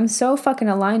with this. I'm so fucking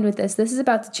aligned with this. This is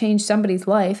about to change somebody's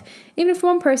life. Even if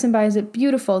one person buys it,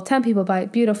 beautiful. 10 people buy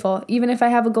it, beautiful. Even if I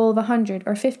have a goal of 100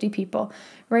 or 50 people,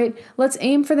 right? Let's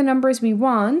aim for the numbers we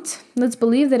want. Let's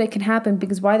believe that it can happen,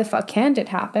 because why the fuck can't it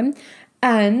happen?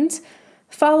 And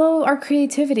follow our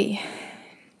creativity.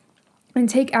 And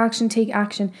take action.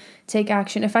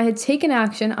 If I had taken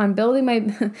action on building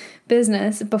my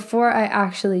business before I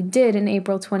actually did in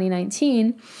April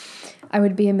 2019, I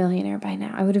would be a millionaire by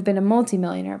now. I would have been a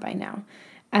multimillionaire by now.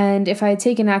 And if I had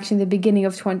taken action at the beginning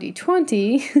of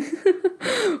 2020,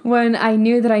 when I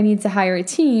knew that I need to hire a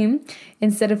team,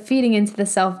 instead of feeding into the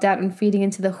self-doubt and feeding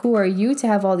into the who are you to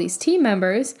have all these team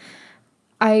members,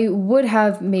 I would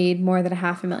have made more than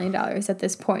 $500,000 at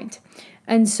this point.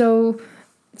 And so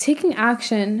taking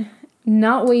action,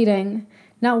 not waiting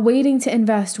to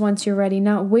invest once you're ready,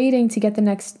 not waiting to get the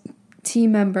next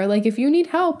team member. Like, if you need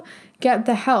help, get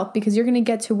the help, because you're going to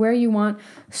get to where you want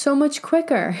so much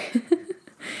quicker.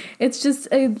 It's just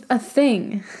a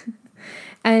thing.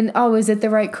 And, is it the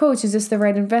right coach? Is this the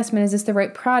right investment? Is this the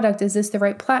right product? Is this the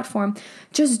right platform?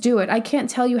 Just do it. I can't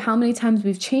tell you how many times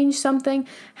we've changed something,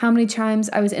 how many times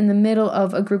I was in the middle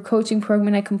of a group coaching program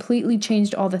and I completely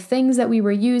changed all the things that we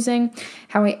were using,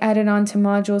 how I added on to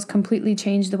modules, completely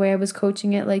changed the way I was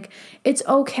coaching it. Like, it's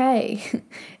okay.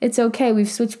 It's okay. We've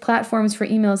switched platforms for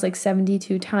emails like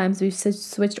 72 times. We've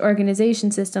switched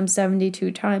organization systems 72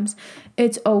 times.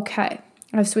 It's okay.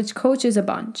 I've switched coaches a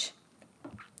bunch.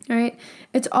 All right?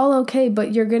 It's all okay,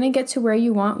 but you're going to get to where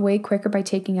you want way quicker by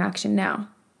taking action now.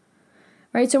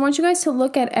 Right? So I want you guys to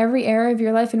look at every area of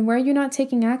your life and where you're not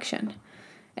taking action.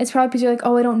 It's probably because you're like,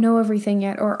 I don't know everything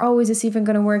yet, or, is this even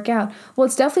going to work out? Well,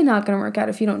 it's definitely not going to work out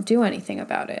if you don't do anything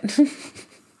about it.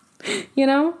 You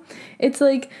know? It's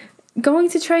like, going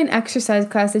to try an exercise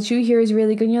class that you hear is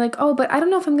really good and you're like, oh, but I don't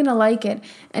know if I'm going to like it.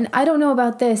 And I don't know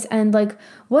about this. And like,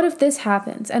 what if this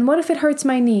happens? And what if it hurts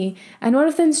my knee? And what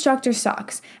if the instructor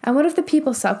sucks? And what if the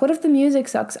people suck? What if the music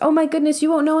sucks? Oh my goodness,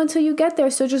 you won't know until you get there.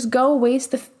 So just go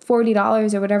waste the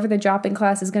 $40 or whatever the drop-in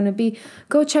class is going to be.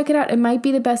 Go check it out. It might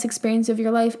be the best experience of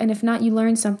your life. And if not, you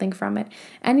learn something from it.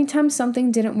 Anytime something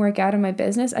didn't work out in my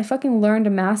business, I fucking learned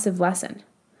a massive lesson.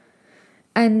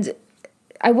 And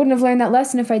I wouldn't have learned that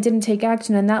lesson if I didn't take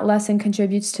action, and that lesson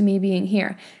contributes to me being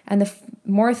here. And the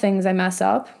more things I mess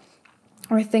up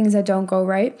or things that don't go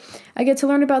right, I get to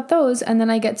learn about those, and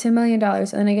then I get to $1 million, and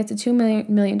then I get to $2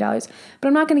 million. But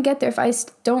I'm not going to get there if I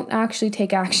don't actually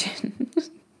take action,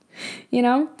 you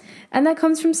know? And that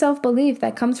comes from self-belief.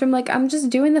 That comes from like, I'm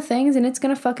just doing the things and it's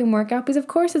going to fucking work out because of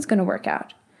course it's going to work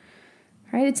out.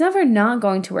 Right? It's never not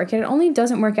going to work. It only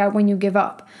doesn't work out when you give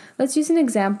up. Let's use an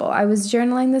example. I was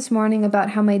journaling this morning about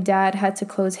how my dad had to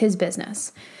close his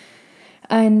business.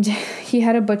 And he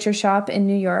had a butcher shop in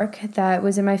New York that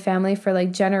was in my family for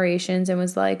like generations and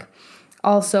was like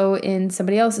also in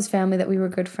somebody else's family that we were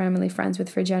good family friends with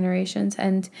for generations.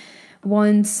 And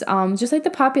once just like the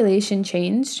population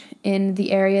changed in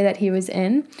the area that he was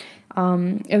in,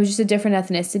 it was just a different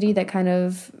ethnicity that kind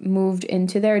of moved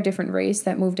into there, a different race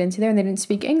that moved into there, and they didn't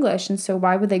speak English. And so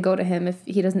why would they go to him if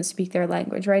he doesn't speak their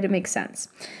language, right? It makes sense.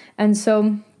 And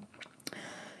so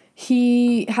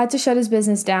he had to shut his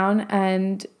business down,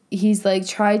 and he's like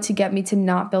tried to get me to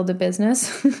not build a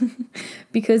business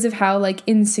because of how like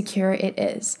insecure it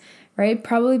is. Right?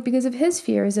 Probably because of his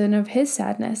fears and of his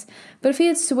sadness. But if he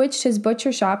had switched his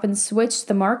butcher shop and switched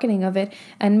the marketing of it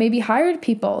and maybe hired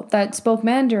people that spoke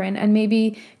Mandarin and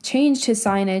maybe changed his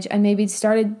signage and maybe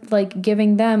started like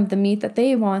giving them the meat that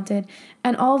they wanted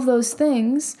and all of those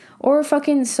things, or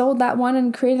fucking sold that one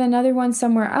and created another one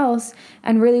somewhere else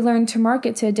and really learned to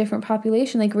market to a different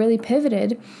population, like really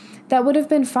pivoted, that would have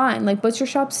been fine. Like butcher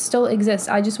shops still exist.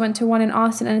 I just went to one in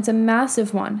Austin and it's a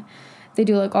massive one. They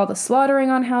do like all the slaughtering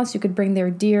on house. You could bring their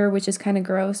deer, which is kind of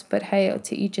gross, but hey,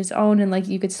 to each his own. And like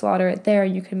you could slaughter it there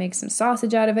and you could make some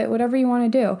sausage out of it, whatever you want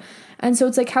to do. And so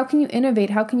it's like, how can you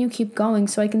innovate? How can you keep going?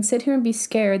 So I can sit here and be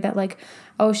scared that like,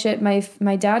 oh shit, my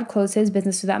dad closed his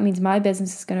business, so that means my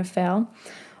business is going to fail.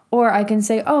 Or I can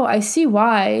say, oh, I see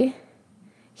why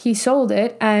he sold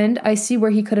it and I see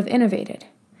where he could have innovated.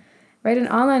 Right? And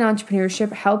online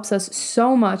entrepreneurship helps us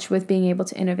so much with being able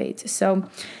to innovate. So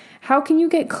how can you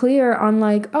get clear on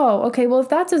like, oh, okay, well, if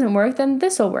that doesn't work, then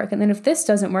this will work. And then if this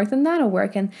doesn't work, then that'll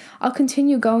work. And I'll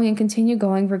continue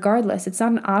going regardless. It's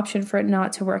not an option for it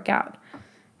not to work out,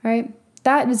 right?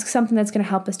 That is something that's going to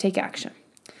help us take action.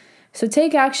 So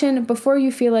take action before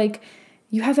you feel like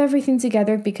you have everything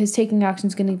together, because taking action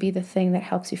is going to be the thing that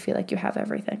helps you feel like you have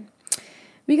everything.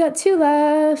 We got 2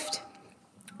 left.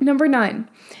 Number 9,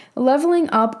 leveling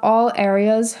up all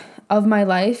areas of my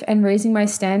life and raising my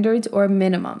standards or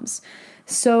minimums.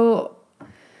 So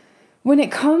when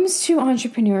it comes to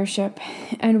entrepreneurship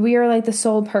and we are like the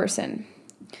sole person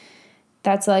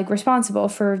that's like responsible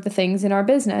for the things in our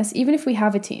business, even if we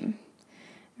have a team,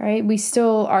 right? We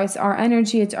still are, it's our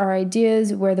energy, it's our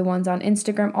ideas, we're the ones on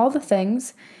Instagram, all the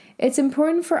things. It's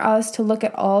important for us to look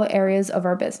at all areas of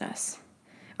our business.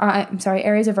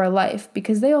 Areas of our life,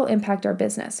 because they all impact our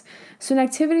business. So an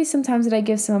activity sometimes that I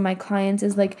give some of my clients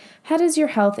is like, how does your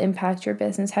health impact your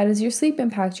business? How does your sleep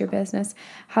impact your business?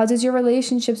 How does your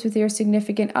relationships with your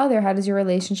significant other, how does your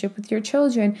relationship with your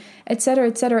children, et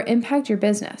cetera, impact your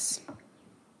business?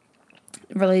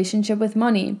 Relationship with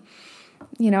money.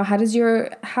 You know, how does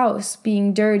your house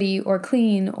being dirty or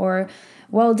clean or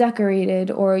well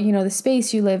decorated, or, you know, the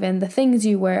space you live in, the things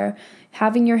you wear,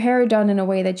 having your hair done in a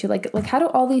way that you like how do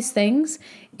all these things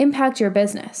impact your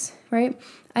business, right?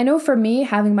 I know for me,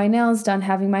 having my nails done,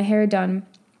 having my hair done,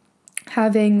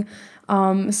 having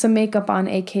some makeup on,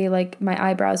 aka like my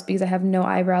eyebrows, because I have no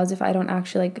eyebrows if I don't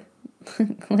actually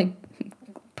like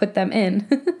put them in.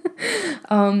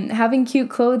 Having cute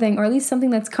clothing, or at least something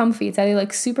that's comfy. It's either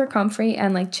like super comfy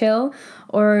and like chill,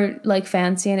 or like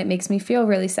fancy and it makes me feel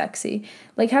really sexy.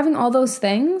 Like having all those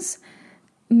things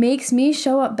makes me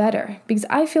show up better, because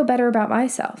I feel better about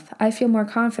myself. I feel more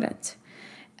confident.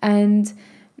 And,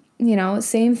 you know,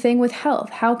 same thing with health.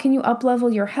 How can you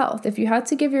up-level your health? If you had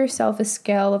to give yourself a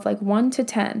scale of like 1 to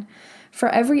 10 for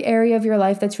every area of your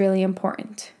life that's really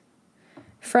important,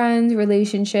 friends,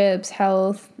 relationships,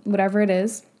 health, whatever it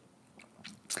is,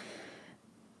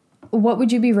 what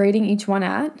would you be rating each one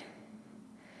at?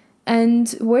 And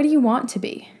where do you want to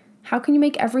be? How can you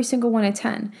make every single one a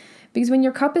 10? Because when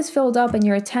your cup is filled up and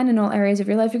you're a 10 in all areas of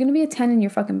your life, you're going to be a 10 in your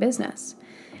fucking business.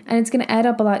 And it's going to add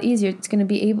up a lot easier. You're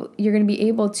going to be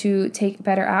able to take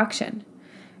better action,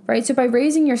 right? So by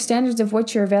raising your standards of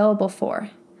what you're available for,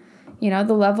 the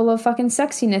level of fucking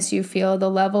sexiness you feel, the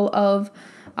level of,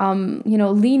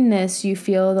 leanness you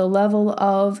feel, the level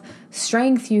of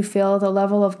strength you feel, the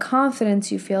level of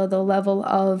confidence you feel, the level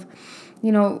of,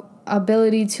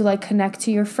 ability to like connect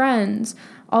to your friends,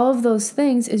 all of those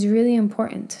things is really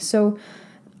important. So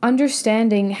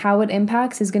understanding how it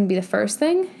impacts is going to be the first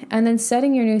thing, and then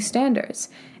setting your new standards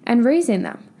and raising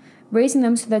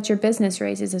them so that your business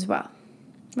raises as well,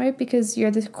 right? Because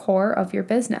you're the core of your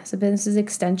business. A business is an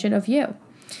extension of you.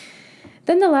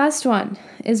 Then the last one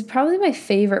is probably my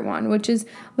favorite one, which is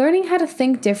learning how to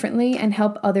think differently and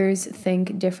help others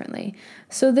think differently.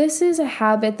 So this is a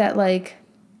habit that like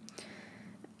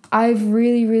I've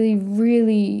really, really,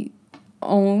 really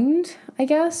owned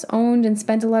and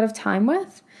spent a lot of time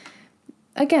with.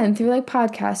 Again, through like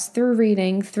podcasts, through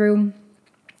reading, through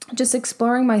just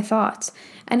exploring my thoughts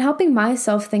and helping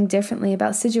myself think differently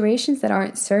about situations that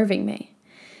aren't serving me,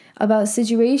 about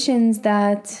situations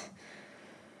that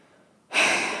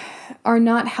are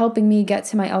not helping me get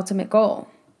to my ultimate goal.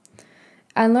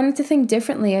 And learning to think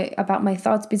differently about my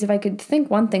thoughts, because if I could think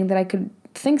one thing, then I could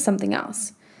think something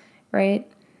else, right?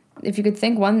 If you could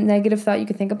think one negative thought, you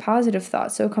could think a positive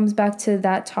thought. So it comes back to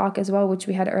that talk as well, which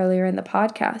we had earlier in the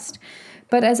podcast.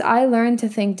 But as I learned to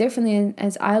think differently, and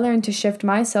as I learned to shift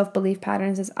my self-belief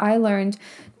patterns, as I learned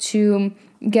to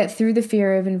get through the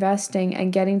fear of investing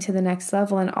and getting to the next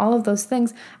level and all of those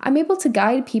things, I'm able to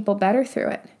guide people better through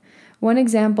it. One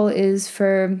example is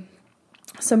for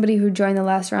somebody who joined the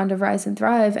last round of Rise and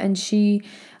Thrive, and she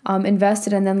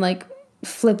invested and then like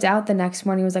flipped out the next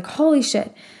morning. Was like, holy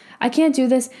shit, I can't do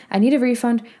this. I need a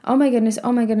refund. Oh my goodness.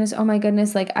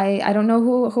 Like, I don't know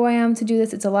who I am to do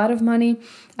this. It's a lot of money.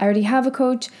 I already have a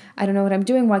coach. I don't know what I'm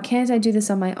doing. Why can't I do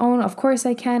this on my own? Of course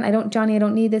I can. I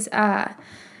don't need this.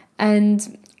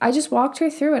 And I just walked her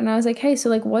through it. And I was like, hey, so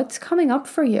like, what's coming up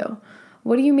for you?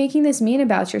 What are you making this mean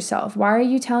about yourself? Why are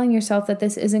you telling yourself that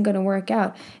this isn't going to work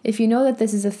out? If you know that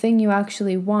this is a thing you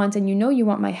actually want, and you know you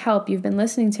want my help, you've been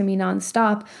listening to me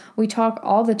nonstop. We talk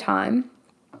all the time.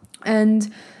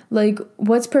 And like,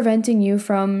 what's preventing you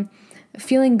from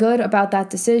feeling good about that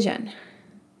decision,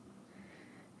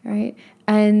 right?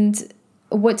 And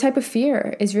what type of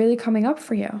fear is really coming up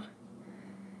for you?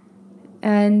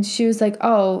 And she was like,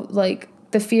 oh, like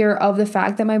the fear of the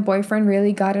fact that my boyfriend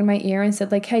really got in my ear and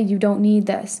said like, hey, you don't need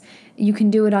this. You can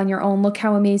do it on your own. Look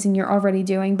how amazing you're already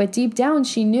doing. But deep down,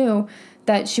 she knew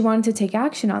that she wanted to take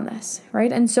action on this,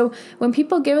 right? And so when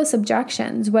people give us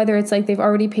objections, whether it's like they've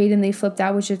already paid and they flipped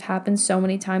out, which has happened so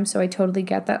many times, so I totally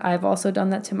get that. I've also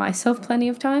done that to myself plenty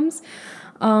of times.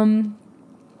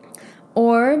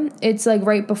 Or it's like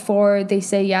right before they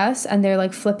say yes and they're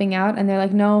like flipping out and they're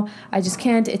like, no, I just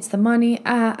can't. It's the money.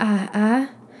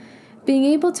 Being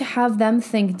able to have them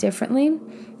think differently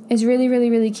is really, really,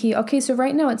 really key. Okay, so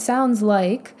right now it sounds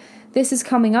like this is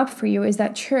coming up for you. Is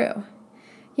that true?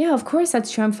 Yeah, of course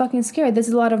that's true. I'm fucking scared. This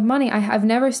is a lot of money. I've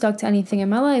never stuck to anything in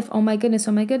my life. Oh my goodness.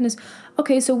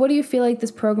 Okay, so what do you feel like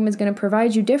this program is going to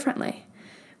provide you differently?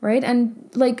 Right? And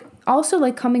like also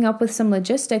like coming up with some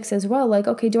logistics as well. Like,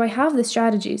 okay, do I have the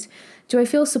strategies? Do I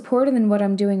feel supported in what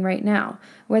I'm doing right now?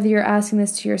 Whether you're asking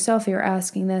this to yourself or you're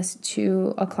asking this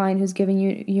to a client who's giving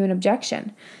you an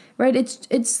objection, right? It's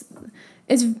it's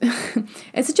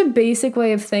such a basic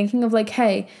way of thinking of like,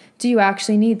 hey, do you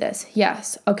actually need this?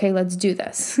 Yes. Okay, let's do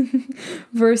this.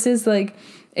 Versus like,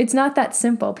 it's not that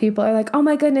simple. People are like, oh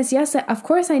my goodness, yes, of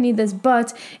course I need this,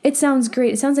 but it sounds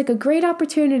great. It sounds like a great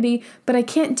opportunity, but I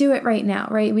can't do it right now,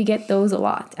 right? We get those a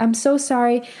lot. I'm so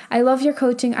sorry. I love your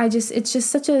coaching. It's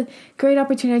just such a great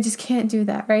opportunity. I just can't do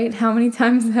that, right? How many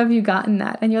times have you gotten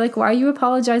that? And you're like, why are you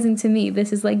apologizing to me?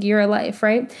 This is like your life,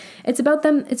 right? It's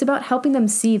about helping them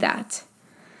see that.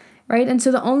 Right? And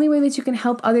so the only way that you can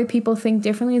help other people think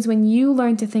differently is when you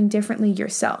learn to think differently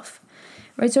yourself.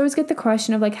 Right? So I always get the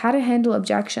question of like how to handle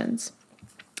objections.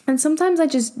 And sometimes I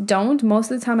just don't.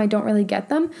 Most of the time I don't really get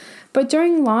them. But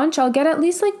during launch, I'll get at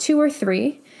least like 2 or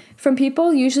 3 from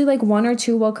people. Usually like 1 or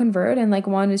 2 will convert. And like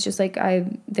 1 is just like,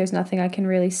 there's nothing I can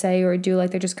really say or do.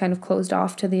 Like they're just kind of closed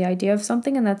off to the idea of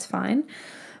something, and that's fine.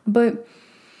 But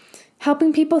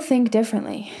helping people think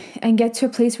differently and get to a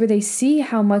place where they see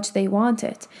how much they want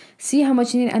it, see how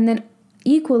much you need, and then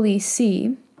equally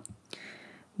see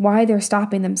why they're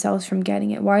stopping themselves from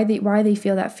getting it, why they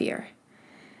feel that fear,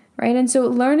 right? And so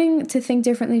learning to think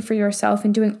differently for yourself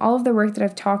and doing all of the work that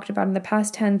I've talked about in the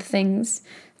past 10 things,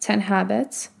 10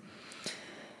 habits,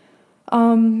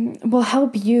 will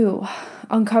help you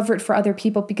uncover it for other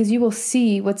people, because you will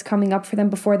see what's coming up for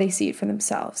them before they see it for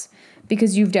themselves.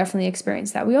 Because you've definitely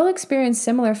experienced that. We all experience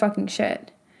similar fucking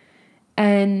shit.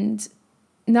 And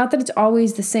not that it's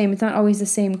always the same. It's not always the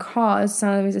same cause. It's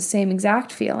not always the same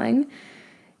exact feeling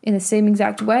in the same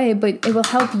exact way, but it will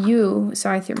help you.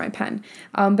 Sorry, I threw my pen.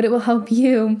 But it will help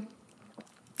you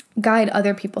guide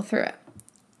other people through it.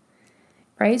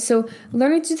 Right? So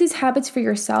learning to do these habits for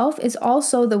yourself is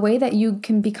also the way that you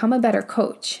can become a better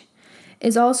coach.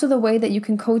 Is also the way that you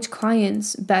can coach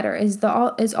clients better. Is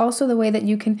also the way that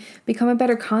you can become a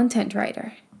better content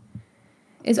writer.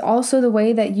 Is also the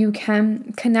way that you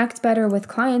can connect better with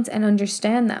clients and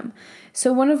understand them.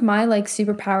 So one of my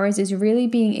superpowers is really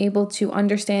being able to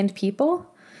understand people.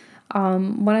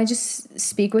 When I just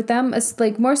speak with them, it's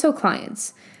more so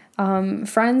clients.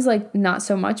 Friends, not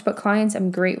so much, but clients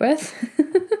I'm great with.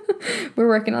 We're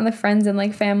working on the friends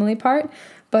and family part.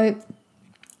 But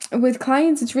with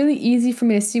clients, it's really easy for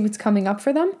me to see what's coming up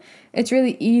for them. It's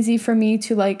really easy for me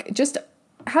to just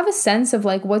have a sense of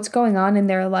what's going on in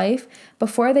their life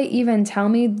before they even tell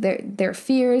me their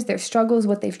fears, their struggles,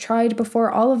 what they've tried before,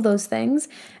 all of those things.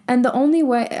 And the only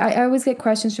way, I always get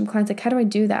questions from clients how do I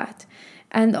do that?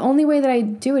 And the only way that I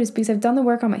do it is because I've done the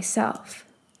work on myself.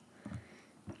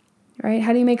 Right?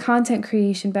 How do you make content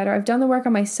creation better? I've done the work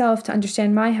on myself to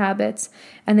understand my habits,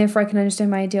 and therefore I can understand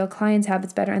my ideal client's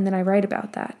habits better, and then I write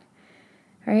about that.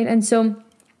 Right? And so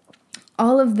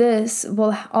all of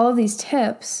these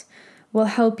tips will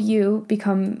help you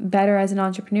become better as an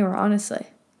entrepreneur, honestly,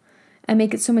 and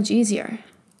make it so much easier.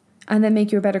 And then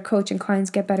make you a better coach and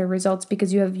clients get better results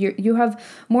because you have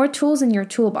more tools in your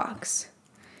toolbox.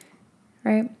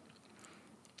 Right?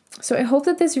 So I hope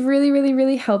that this really, really,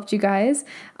 really helped you guys.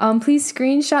 Please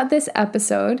screenshot this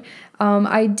episode.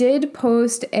 I did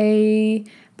post a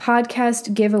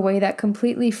podcast giveaway that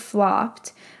completely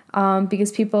flopped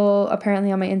because people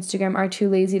apparently on my Instagram are too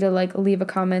lazy to leave a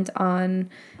comment on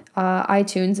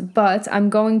iTunes. But I'm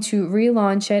going to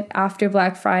relaunch it after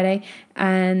Black Friday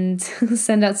and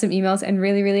send out some emails and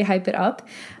really, really hype it up.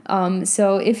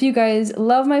 So if you guys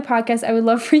love my podcast, I would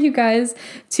love for you guys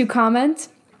to comment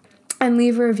and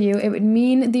leave a review. It would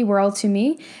mean the world to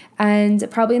me. And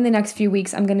probably in the next few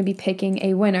weeks, I'm going to be picking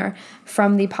a winner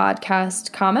from the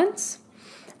podcast comments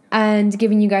and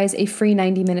giving you guys a free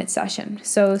 90-minute session.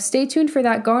 So stay tuned for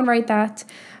that. Go and write that.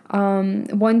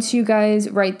 Once you guys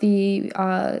write the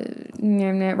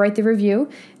review,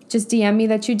 just DM me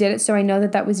that you did it so I know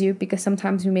that was you, because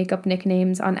sometimes we make up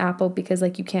nicknames on Apple because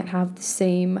you can't have the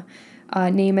same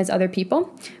name as other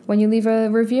people when you leave a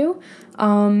review.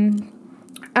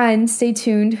 And stay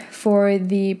tuned for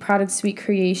the Product Suite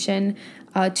Creation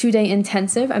 2-day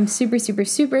intensive. I'm super, super,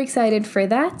 super excited for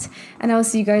that. And I will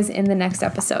see you guys in the next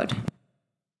episode.